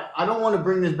him. Right. I don't want to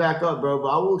bring this back up, bro, but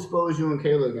I will expose you and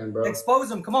Kayla again, bro. Expose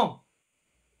him. Come on.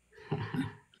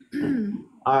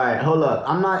 All right, hold up.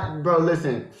 I'm not, bro.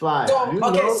 Listen, Fly. So look,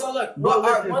 bro. one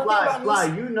Listen, thing Fly. about me- Fly.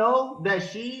 You know that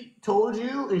she told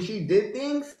you and she did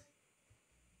things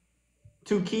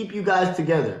to keep you guys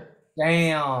together.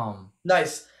 Damn.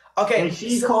 Nice. Okay. And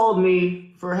she called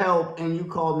me for help, and you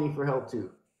called me for help too.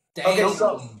 Damn. Okay,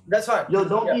 so that's fine. Yo,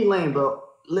 don't be lame, bro.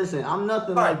 Listen, I'm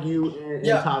nothing Fine. like you and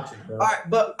toxic, bro. All right,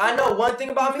 but I know one thing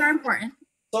about me. Very important.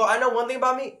 So I know one thing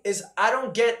about me is I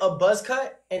don't get a buzz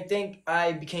cut and think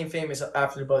I became famous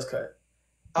after the buzz cut.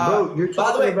 Bro, you're By the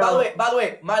talking about. by the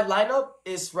way, my lineup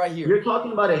is right here. You're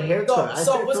talking about a haircut.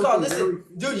 So what's called? Listen, very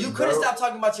dude, you serious, couldn't bro. stop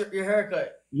talking about your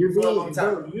haircut You're for a being, long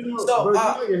time. bro. You know, So,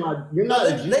 bro. You're not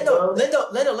a G, bro.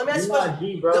 Lindo, let me ask You're you a not a question.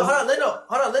 G, bro. No,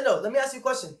 hold on, Lindo. Let me ask you a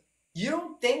question. You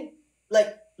don't think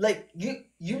like you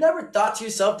never thought to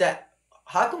yourself that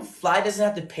how come Flyy doesn't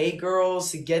have to pay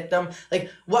girls to get them? Like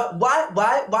what?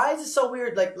 Why is it so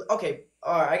weird? Like okay,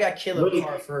 all right, I got Kayla a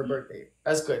car for her birthday.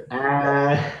 That's good. Wait,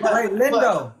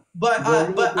 Lindo. But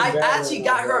Bro, I bad actually right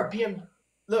got now, her a BM.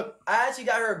 Look, I actually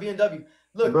got her a BMW.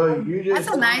 Look, bro, you just.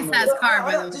 That's a nice ass car,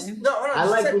 by the way. hold on. I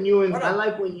like when you and hold I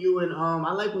like when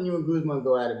you and Guzman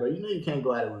go at it, bro. You know you can't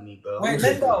go at it with me, bro. Wait,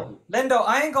 Lindo,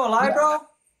 I ain't gonna lie, bro.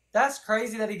 That's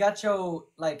crazy that he got your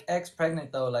like ex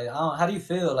pregnant though. Like, how do you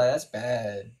feel? Like, that's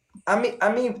bad. I mean, No,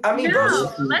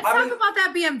 bro. let's talk about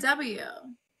that BMW.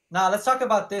 Nah, let's talk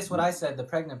about this. What I said, the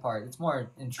pregnant part. It's more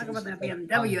Talk intrusive. about that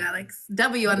BMW, Alex.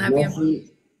 W on that BMW.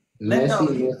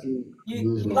 Messi, He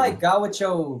Guzman. like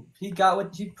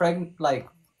he pregnant like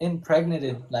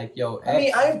impregnated like yo ex. I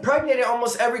mean, I impregnated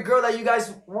almost every girl that you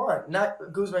guys want. Not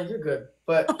Guzman, you're good,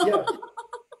 but yeah.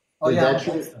 Oh Is yeah, that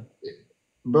true?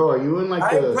 Bro, are you in like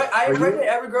I the? impregnate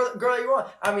every girl that you want.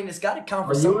 I mean, it's got to count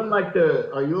for Are you something. in like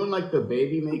the? Are you in like the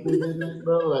baby making business,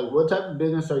 bro? Like, what type of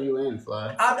business are you in,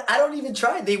 Fly? I don't even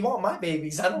try. They want my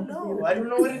babies. I don't know. I don't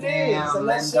know what it is. Damn, I'm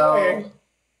not Lindo. sure.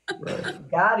 Right.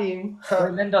 Got him. Wait,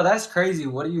 Lindo, that's crazy.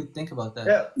 What do you think about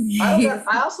that? Yeah.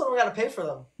 I also don't got to pay for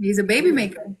them. He's a baby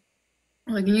maker.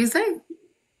 What can you say?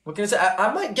 What can I say?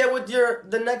 I might get with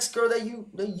the next girl that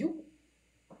you.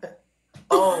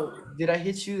 Oh, did I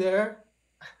hit you there?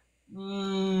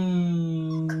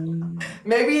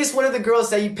 Maybe it's one of the girls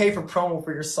that you pay for promo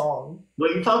for your song.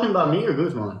 Wait, you talking about me or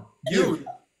Guzman? You.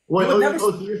 Wait,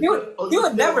 You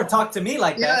would never talk to me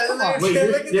like that. Come on. Wait,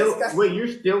 Look at this guy. you're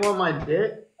still on my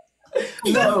dick?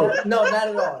 No, not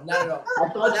at all. Not at all. I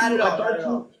thought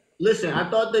you. Listen, I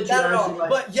thought that you Not at all. actually like.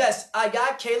 But yes, I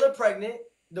got Kayla pregnant.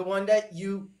 The one that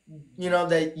you know,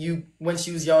 that you when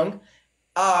she was young,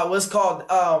 was called.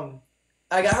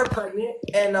 I got her pregnant,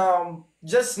 and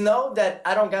just know that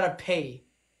I don't gotta pay,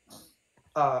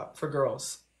 for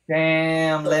girls.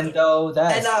 Damn, Lindo,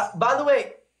 that's And by the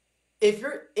way, if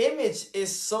your image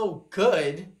is so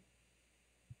good,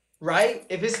 right?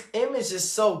 If his image is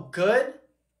so good,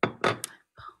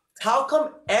 how come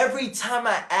every time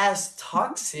I ask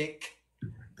Toxic,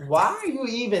 why are you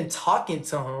even talking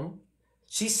to him?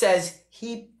 She says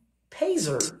he pays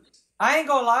her. I ain't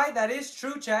gonna lie, that is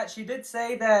true, chat. She did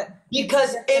say that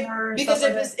Because if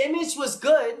if his image was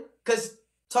good, because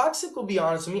Toxic will be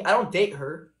honest with me, I don't date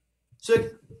her. So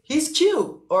like, he's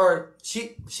cute, or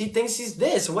she thinks he's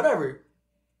this or whatever.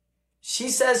 She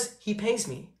says he pays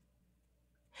me,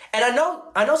 and I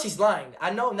know she's lying.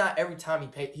 I know not every time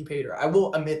he paid her. I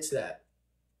will admit to that.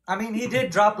 I mean, he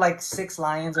did drop like 6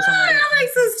 lions or something like that.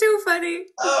 Alex is too funny.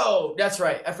 Oh, that's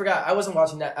right. I forgot. I wasn't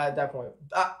watching that at that point.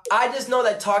 I just know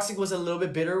that Toxic was a little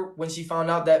bit bitter when she found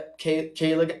out that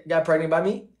Kayla got pregnant by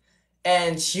me,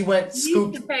 and she went You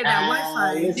need to scooped. pay that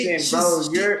Wi-Fi. Listen, bro,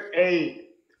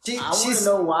 I want to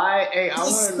know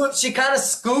why. She kind of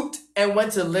scooped and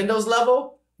went to Lindo's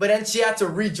level, but then she had to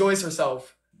rejoice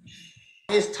herself.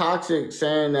 It's Toxic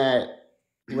saying that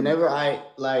whenever I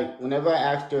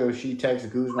asked her if she texts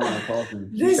Guzman or calls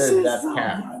him, she says that's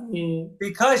cap.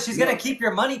 Because she's gonna keep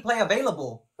your money play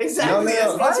available. Exactly.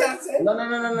 No. That's what I'm saying.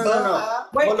 No.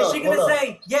 Wait, Hold is up, she gonna hold up.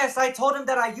 say, yes, I told him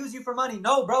that I use you for money?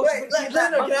 No, bro. Wait, she's gonna keep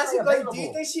that Linda, money can I ask you a play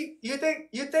question? Do you available.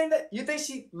 think you think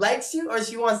she likes you or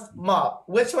she wants mop?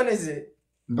 Which one is it?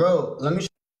 Bro, let me.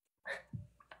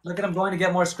 Look at him going to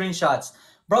get more screenshots.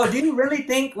 Bro, do you really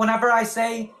think whenever I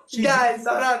say she's Guys,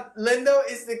 hold on. Lindo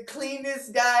is the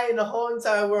cleanest guy in the whole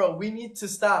entire world. We need to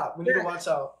stop. We need to watch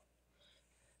out.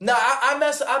 No, I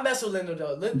mess with Lindo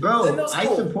though. Bro, Lindo's I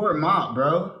cool. support Mop,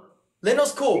 bro.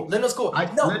 Lindo's cool.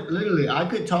 Literally, I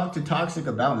could talk to Toxic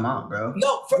about Mop, bro.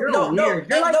 You're weird.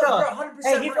 You're like you're 100%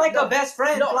 hey, he's like a best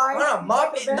friend. No, Fly.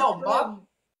 hold on.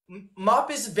 Mop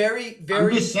is very,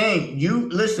 very. I'm just saying. You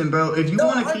listen, bro. If you No,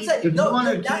 want to 100%. keep,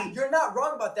 You're not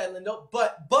wrong about that, Lindo.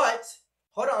 But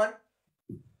hold on.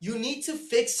 You need to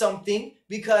fix something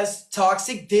because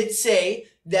Toxic did say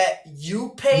that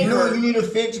you pay you know her. what you need to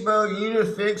fix, bro. You need to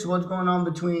fix what's going on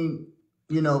between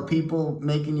people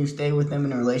making you stay with them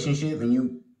in a relationship, and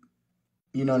you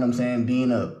know what I'm saying,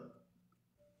 being I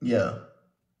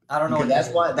don't know.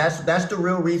 Because that's the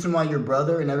real reason why your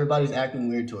brother and everybody's acting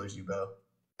weird towards you, bro.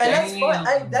 And that's fine.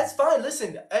 Hey, that's fine.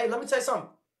 Listen, hey, let me tell you something.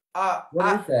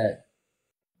 What is that?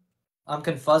 I'm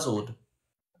confuzzled.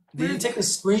 Did you take a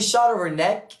screenshot of her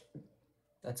neck?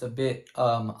 That's a bit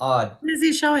odd. What is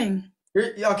he showing?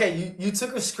 Okay, you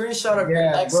took a screenshot of your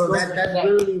Yeah, ex bro. girlfriend. That's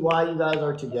literally why you guys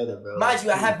are together, bro. Mind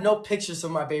you, I have no pictures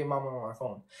of my baby mama on my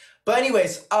phone. But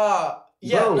anyways,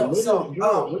 yeah, Bro, no, so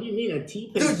bro, what do you mean a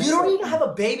T-Page? dude, you don't even have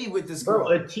a baby with this girl.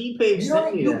 Bro, a T-Page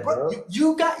sent me that, bro.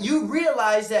 You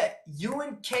realize that you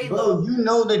and Kayla. Bro, you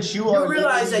know that you are. You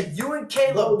realize that you and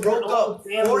Kayla broke up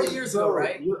 4 years ago,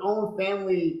 right? Your own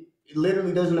family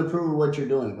literally doesn't approve of what you're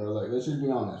doing, bro. Like, let's just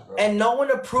be honest, bro. And no one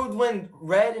approved when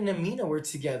Red and Amina were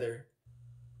together.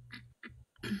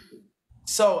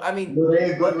 So I mean, were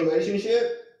they a good relationship?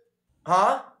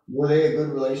 Huh? Were they a good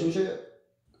relationship?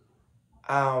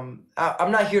 I'm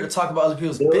not here to talk about other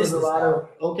people's There business.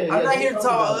 Okay, I'm not here to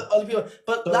talk about other people.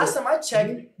 But so, last time I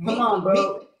checked,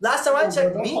 last time I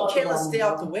checked, me and Kayla stay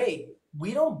out the way.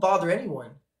 We don't bother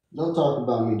anyone. Don't talk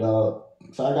about me, dog.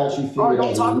 So I got you figured out.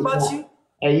 Don't talk about you?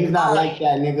 Hey, you not like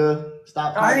that, nigga.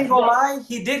 Stop. I ain't gonna lie,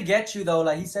 he did get you though.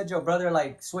 Like he said, your brother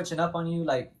like switching up on you,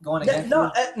 like going against you.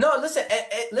 No. Listen,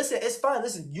 listen. It's fine.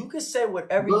 Listen, you can say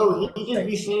whatever. Bro, he just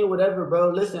be saying whatever,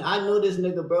 bro. Listen, I know this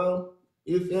nigga, bro.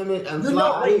 You feel me?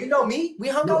 You know me. We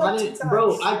hung out like 2 times.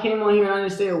 Bro, I came on here and I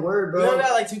didn't say a word, bro. We hung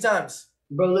out like 2 times.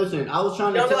 Bro, listen, I was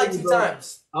trying to tell you, like 2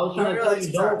 times. I was trying to tell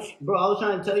you, bro. I was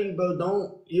trying to tell you, bro.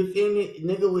 Don't you feel me?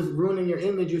 Nigga was ruining your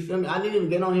image. You feel me? I didn't even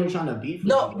get on here trying to beef.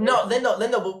 No, Lindo.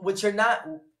 But what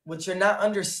you're not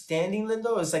understanding,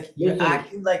 Lindo, is like you're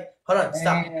acting like. Hold on,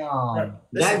 stop.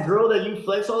 That girl that you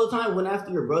flex all the time went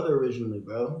after your brother originally,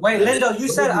 bro. Wait, Lindo, you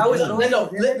said I was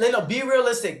Lindo, be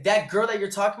realistic. That girl that you're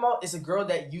talking about is a girl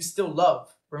that you still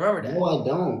love. Remember that. No, I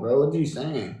don't, bro. What are you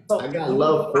saying? I got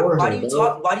love for her. Why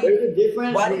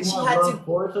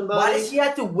did she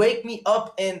have to wake me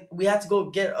up and we had to go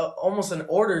get almost an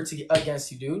order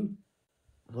against you, dude?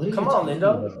 Come on,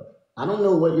 Lindo. I don't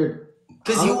know what you're.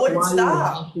 Because you wouldn't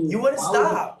stop. You wouldn't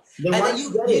stop. And then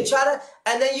you try to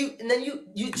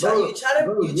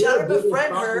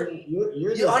befriend her.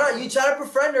 You try to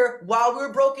befriend her while we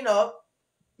were broken up,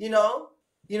 you know,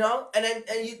 and then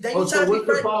you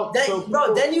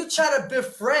try to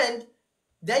befriend.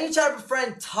 Then you try to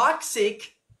befriend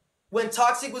Toxic when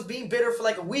Toxic was being bitter for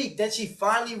like a week. Then she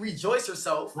finally rejoiced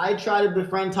herself. I tried to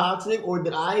befriend Toxic, or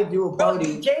did I do a party?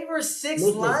 Bro, you gave her 6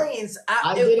 lines.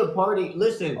 I did a party.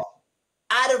 Listen.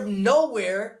 Out of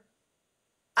nowhere,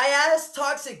 I asked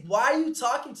Toxic, why are you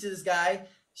talking to this guy?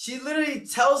 She literally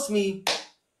tells me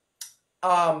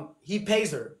he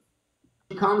pays her.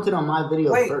 She commented on my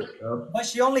video first, bro. But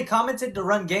she only commented to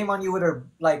run game on you with her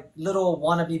like little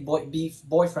wannabe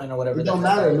boyfriend or whatever. It don't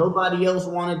matter. Nobody else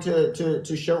wanted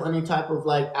to show any type of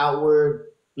like outward,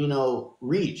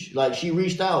 reach. Like she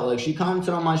reached out. Like she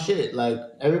commented on my shit. Like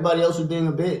everybody else was being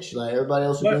a bitch. Like everybody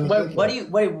else was being a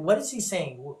bitch. What is he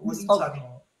saying? What are you talking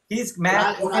about? He's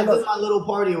mad. I did my little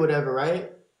party or whatever,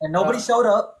 right? And nobody showed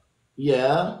up.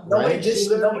 Yeah. Nobody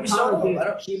showed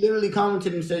up. She literally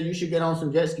commented and said you should get on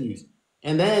some jet skis.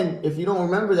 And then if you don't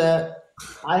remember that,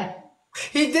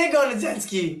 he did go on a jet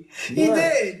ski. He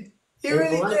did. He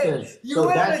really did. You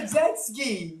went on a jet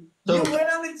ski. You went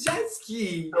on a jet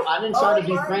ski. So I didn't try to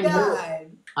befriend her.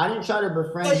 I didn't try to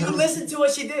befriend her. So you listened to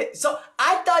what she did. So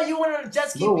I thought you went on a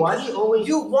jet ski because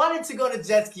you wanted to go on a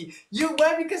jet ski. You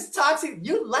went because Toxic.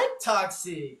 You like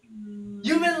Toxic.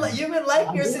 You've been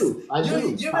liking her since.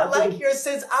 You've been liking her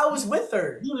since I was with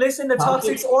her. You listen to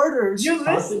Toxic's orders. You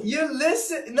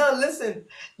listen. No, listen.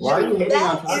 Why are you hating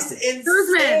on Toxic? That is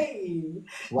insane.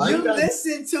 You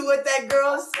listen to what that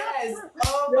girl says.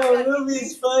 Oh my God,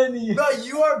 Ruby's funny. Bro,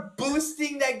 you are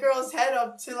boosting that girl's head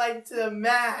up to the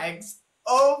max.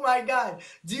 Oh my God.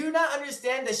 Do you not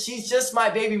understand that she's just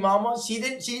my baby mama? She's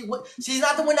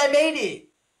not the one that made it.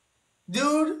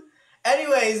 Dude.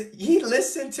 Anyways, he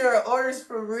listened to her orders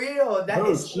for real. That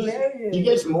is hilarious. She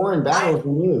gets more in battles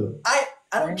than you. I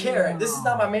don't care. This is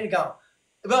not my main account.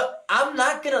 But I'm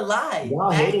not gonna lie.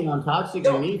 Y'all hating on Toxic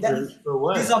and me for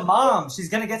what? She's a mom. She's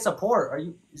gonna get support.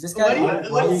 Is this guy?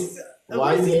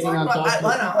 Why are you hating on Toxic?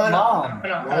 Mom.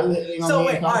 So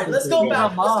wait, all right, let's go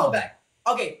back. Let's go back.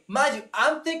 Okay, mind you,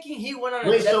 I'm thinking he went on a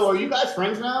jet ski. So are you guys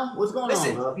friends now? What's going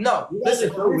on, bro? No,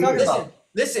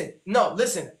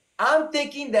 listen. I'm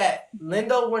thinking that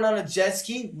Lindo went on a jet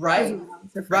ski, right,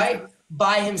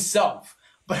 by himself.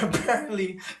 But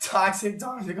apparently, Toxic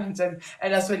on a jet ski,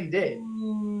 and that's what he did.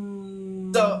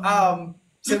 So,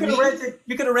 you could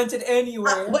have rented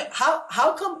anywhere. Wait,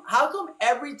 how come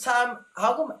every time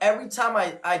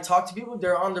I talk to people,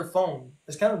 they're on their phone?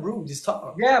 It's kind of rude. Just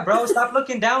talk. Yeah, bro. Stop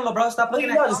looking down, bro. Stop looking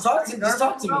at me. Just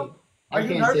talk to me. Are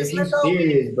you nervous, Lindo?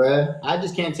 Serious, bro. I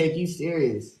just can't take you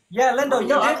serious. Yeah, Lindo.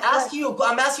 I'm asking you a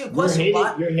question.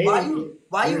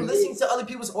 Why are you listening to other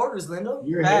people's orders, Lindo?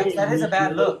 That is a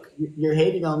bad look. You're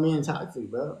hating on me and Toxic,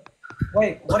 bro.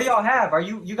 Wait, what do y'all have? Are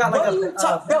you got like What a are you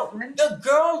talking, bro? The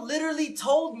girl literally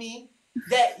told me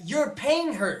that you're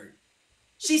paying her.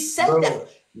 She said Bro, that.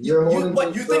 you're holding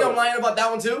What? You think bro. I'm lying about that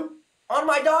one too? On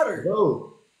my daughter. Bro,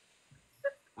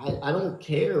 I don't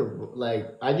care.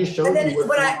 Like, I just showed And then you. What,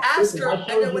 when I asked listen, her, I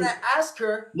showed you. when I asked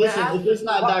her, Listen, if it's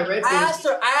not directed, I asked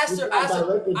her,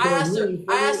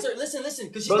 listen,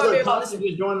 because she's bro, my look, baby mom. Toxic Listen,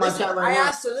 just joined my chat right I now.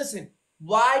 asked her, listen,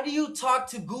 why do you talk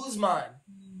to Guzman?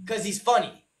 Because he's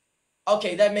funny.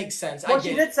 Okay, that makes sense. Well,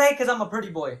 she did say because I'm a pretty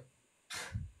boy.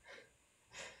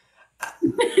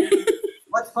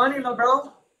 What's funny, little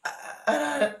bro?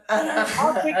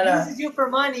 Toxic uses you for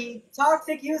money.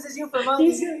 Toxic uses you for money.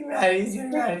 He's getting mad. He's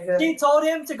getting mad. She told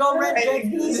him to go rent jet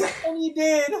skis, and he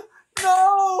did.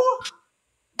 No!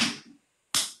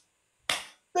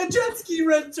 The jet ski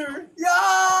renter.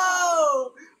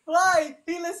 Yo! Flyy,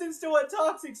 he listens to what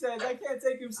Toxic says. I can't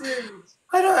take him serious.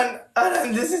 Hold on.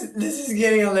 This is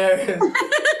getting hilarious.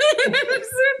 I'm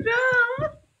so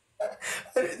dumb.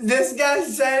 This guy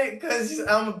said it because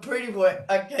I'm a pretty boy.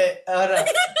 Okay, hold on.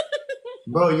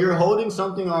 Bro, you're holding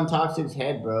something on Toxic's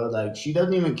head, bro. Like, she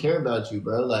doesn't even care about you,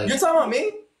 bro. Like, You're talking about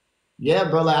me? yeah,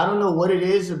 bro. Like, I don't know what it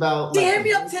is about. She like, hit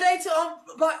me up today to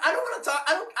but I don't want to talk.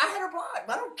 I had her blocked.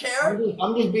 I don't care.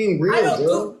 I'm just being real, I don't.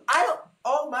 bro.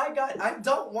 Oh my god, I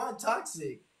don't want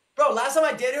toxic, bro. Last time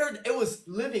I dated her, it was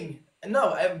living.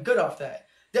 No, I'm good off that.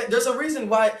 There's a reason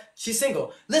why she's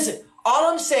single. Listen,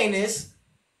 all I'm saying is,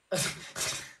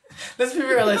 let's be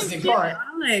realistic. Come on,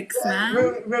 Alex, man.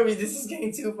 Ruby, this is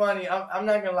getting too funny. I'm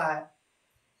not gonna lie.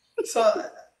 So,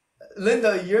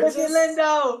 Lindo, you're Look just. at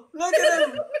Lindo. Look at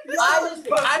him.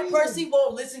 I personally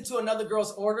won't listen to another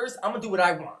girl's orders. I'm gonna do what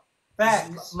I want.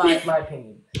 Facts. My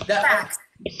opinion. Facts.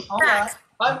 All right.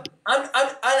 I'm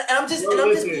just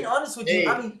being honest with you. Hey.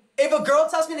 I mean, if a girl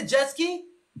tells me to jet ski,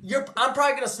 I'm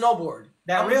probably gonna snowboard.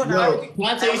 That real Yo, now. can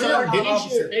I tell you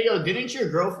something? Didn't your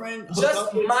girlfriend hook Just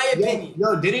up with- my opinion.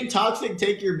 Yo, didn't Toxic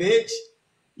take your bitch?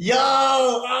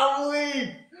 Yo, I'm weak.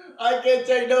 I can't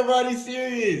take nobody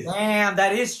serious. Damn,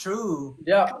 that is true.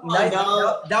 Yeah,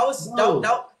 dog. that was a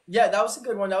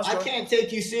good one. That was. I good. can't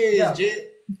take you serious, Yeah. Jit.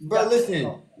 Bro, Yeah.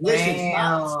 listen.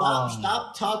 Damn.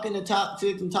 Stop talking to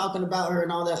Toxic and talking about her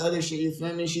and all that other shit. You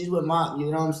feel me? She's with Mop, you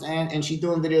know what I'm saying? And she's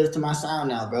doing videos to my sound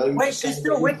now, bro. Wait, she's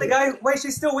still with the guy. Wait,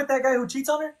 she's still with that guy who cheats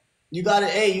on her? You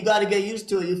gotta get used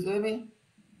to it. You feel me?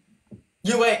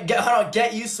 Hold on.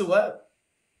 Get used to what?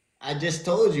 I just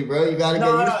told you, bro. You gotta get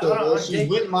used to it, bro. She's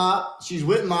with Mop. She's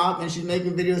with Mop, and she's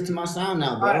making videos to my sound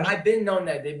now, bro. I've been known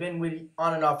that they've been with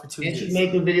on and off for 2 And years. she's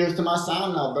making videos to my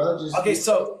sound now, bro. Just Okay,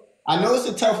 so. I know it's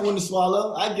a tough one to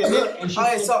swallow. I get it. And So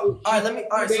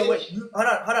wait.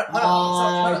 Hold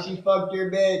on. She fucked your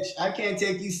bitch. I can't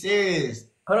take you serious.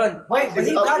 Hold on. Wait, but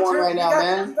he Up got one yours right now,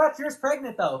 man. He got yours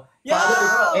pregnant though. Yo!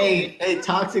 Hey,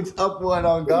 Toxic's up one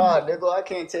on God, nigga. I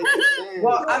can't take you serious.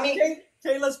 Well, I mean,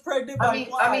 Kayla's pregnant by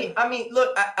I mean,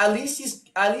 look. At least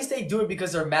they do it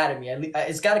because they're mad at me.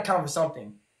 It's got to count for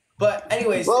something. But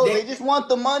anyways, bro, they just want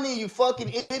the money. You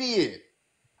fucking idiot.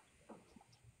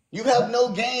 You have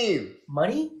no game.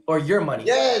 Money or your money?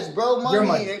 Yes, bro. Money, your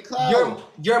money. and clout.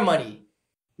 Your money.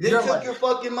 They took your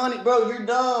fucking money, bro. You're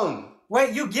dumb.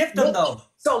 Wait, you gift them though.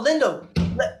 So Lindo,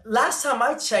 last time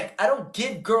I checked, I don't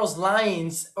give girls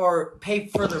lines or pay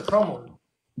for their promo.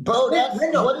 Bro, that's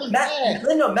Lindo, what is that?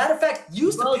 Lindo, matter of fact,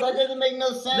 Bro, that doesn't make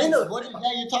no sense. Lindo, what is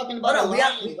that you're talking about? No, we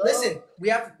have to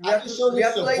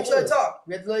let each other talk.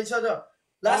 We have to let each other talk.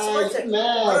 Last time I checked,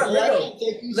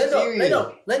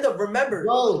 Lindo, remember.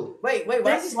 Bro, wait,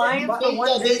 why is he standing?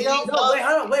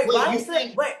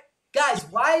 Guys,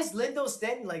 why is Lindo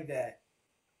standing like that?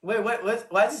 Why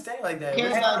is he standing like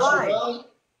that?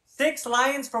 6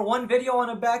 lions for 1 video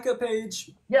on a backup page.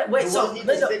 Yeah, wait, so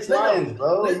Lindo,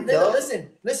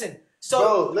 listen. So,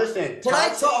 bro, listen. Can I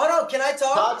talk? Hold on, can I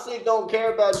talk? Toxic don't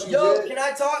care about you. Yo, can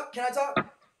I talk?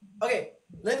 Okay,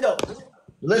 Lindo.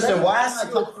 Listen, let me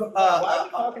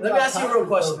ask you a real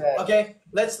question. Okay,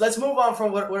 let's move on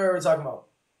from what we're talking about.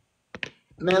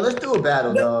 Man, let's do a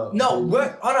battle, dog. No,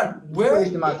 hold on. We're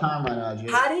wasting my time right now, Jay.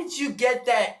 How did you get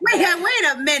that? Wait a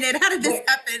minute. How did this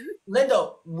happen?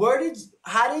 Lindo,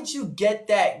 how did you get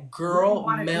that girl,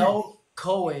 Mel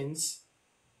Cohen's,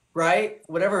 right?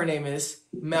 Whatever her name is,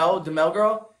 the Mel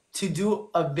girl, to do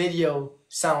a video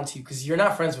sound to you? Because you're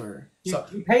not friends with her. So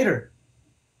you paid her.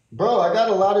 Bro, I got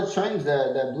a lot of trends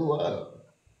that blew up.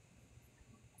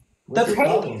 The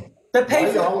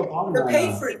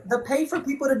pay for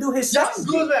people to do his sound.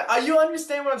 Guzman, are you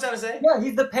understand what I'm trying to say? Yeah,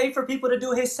 he's the pay for people to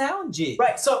do his sound jig.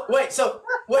 Right. So wait,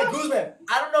 Guzman.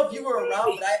 I don't know if you were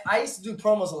around, but I used to do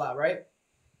promos a lot, right?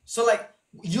 So like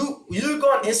you go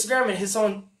on Instagram and hit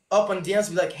someone up on DMs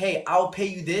and be like, hey, I'll pay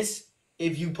you this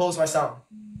if you post my sound,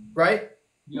 right?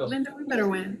 Yo. Lindo, we better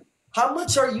win. How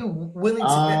much are you willing to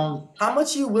bet? How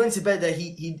much are you willing to bet that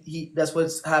he that's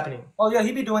what's happening? Oh yeah,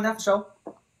 he be doing that for sure.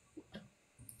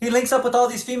 He links up with all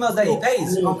these females that he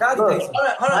pays. Oh God, he pays them.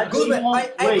 Hold on, Guzman.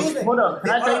 Guzman. Hold up.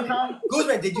 Can I tell you something?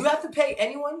 Guzman, did you have to pay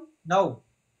anyone? No.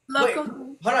 Wait,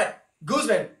 Loco. hold on,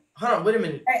 Guzman. Hold on, wait a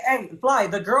minute. Hey, Fly,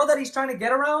 the girl that he's trying to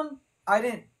get around, I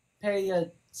didn't pay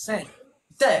a cent.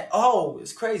 Oh,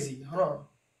 it's crazy. Hold on.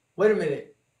 Wait a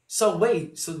minute. So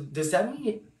does that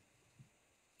mean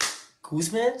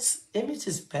Guzman's image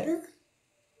is better?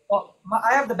 Well,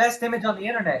 I have the best image on the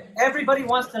internet. Everybody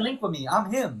wants to link with me.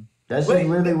 I'm him. That's just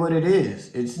really what it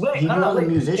is. He's not a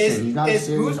musician. He's not a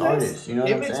serious artist. You know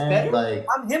what I'm saying? Better? Like,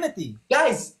 I'm Himothy.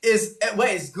 Guys, is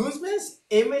Guzman's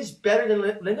image better than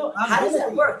Lindo? How does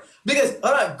that work? Because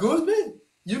hold on, Guzman,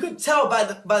 you could tell by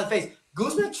the face.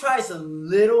 Guzman tries a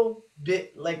little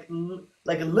bit, like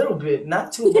a little bit,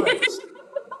 not too much.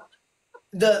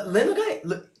 The Lindo guy,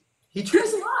 look, he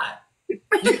tries a lot.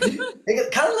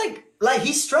 Kind of like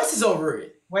he stresses over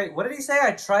it. Wait, what did he say?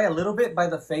 I try a little bit by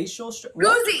the facial.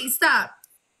 Guzzy, stop.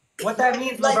 What that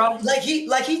means, like, bro?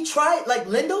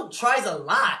 Lindo tries a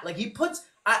lot. Like he puts,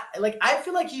 I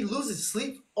feel like he loses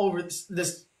sleep over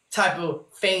this type of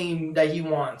fame that he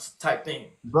wants, type thing.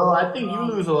 bro, I think you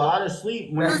lose a lot of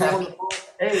sleep when you're on the phone.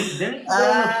 Hey, didn't you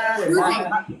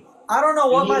I don't know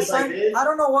what my He son. like this? I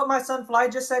don't know what my son Fly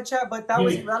just said, chat, but that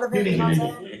was irrelevant. You know what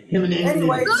I'm saying?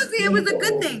 Anyway. Guzzy, it was a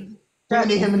good thing.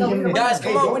 Guys,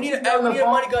 come on, we need a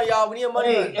money gun, y'all. We need a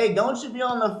money gun. Hey, don't you be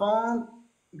on the phone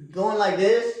going like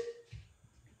this?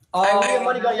 Hey, we need a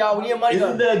money gun, y'all. We need a money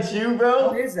Isn't gun. that you, bro?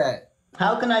 What is that?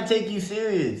 How can I take you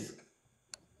serious?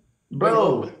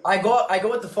 Bro, I go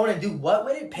with the phone and do what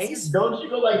with it? Pace? don't you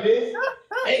go like this?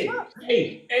 Hey,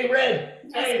 Red.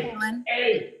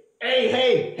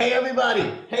 Hey, everybody,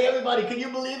 can you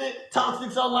believe it?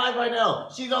 Toxic's on live right now.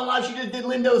 She's on live, she just did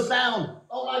Lindo's sound.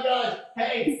 Oh my gosh,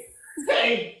 hey.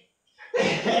 Wait.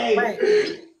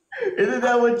 Isn't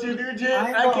that what you do, Jim?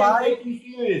 I can't take you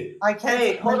serious. I can't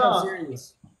Hey, take hold Lindo on.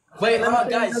 serious. Wait, Let hold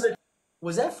me on, tell you guys. another-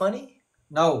 Was that funny?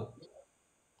 No.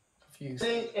 Confused.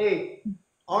 Hey,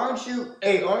 aren't you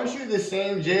the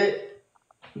same jit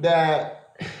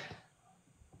that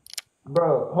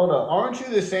bro, hold on. Aren't you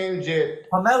the same jit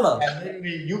Pamela. that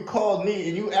literally you called me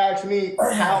and you asked me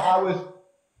how I was,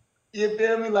 you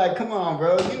feel me? Like, come on,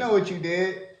 bro. You know what you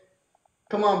did.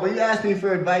 Come on, bro. You asked me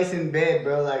for advice in bed,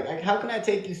 bro. Like how can I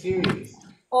take you serious?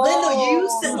 Lindo,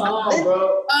 you said, Come on,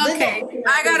 bro. Okay,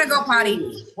 I gotta go potty.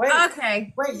 Wait,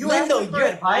 Okay. wait, you Lindo, asked him for you're-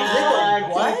 advice? Lindo, I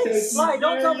what? can't take you Fly,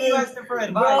 don't tell me you serious. asked him for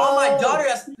advice. Bro. Oh, my daughter,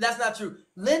 that's not true.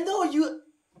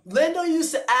 Lindo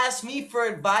used to ask me for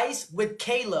advice with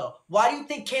Kayla. Why do you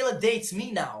think Kayla dates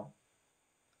me now?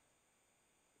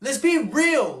 Let's be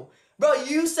real. Bro,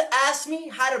 you used to ask me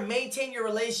how to maintain your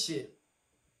relationship.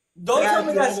 Don't tell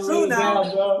me that's true now.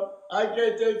 Bro. I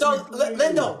can't take So, you serious.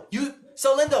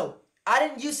 Lindo, I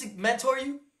didn't used to mentor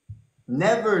you?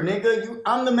 Never, nigga.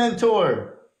 I'm the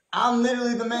mentor. I'm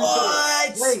literally the mentor.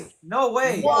 What? Wait, no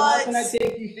way. What? How can I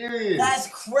take you serious? That's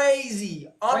crazy.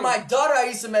 On Wait. my daughter, I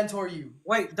used to mentor you.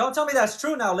 Wait, don't tell me that's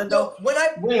true now, Lindo. No, when I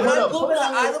Wait, hold up. blew up Put in it the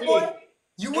on your island boy, face.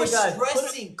 you were Hey, guys, put it-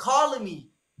 stressing, calling me.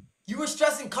 You were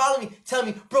stressing, calling me, telling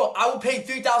me, bro, I will pay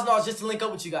 $3,000 just to link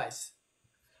up with you guys.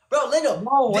 Bro, Lindo.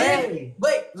 No way.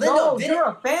 Wait, Lindo, No, didn't you're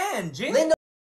a fan, Jim. Lindo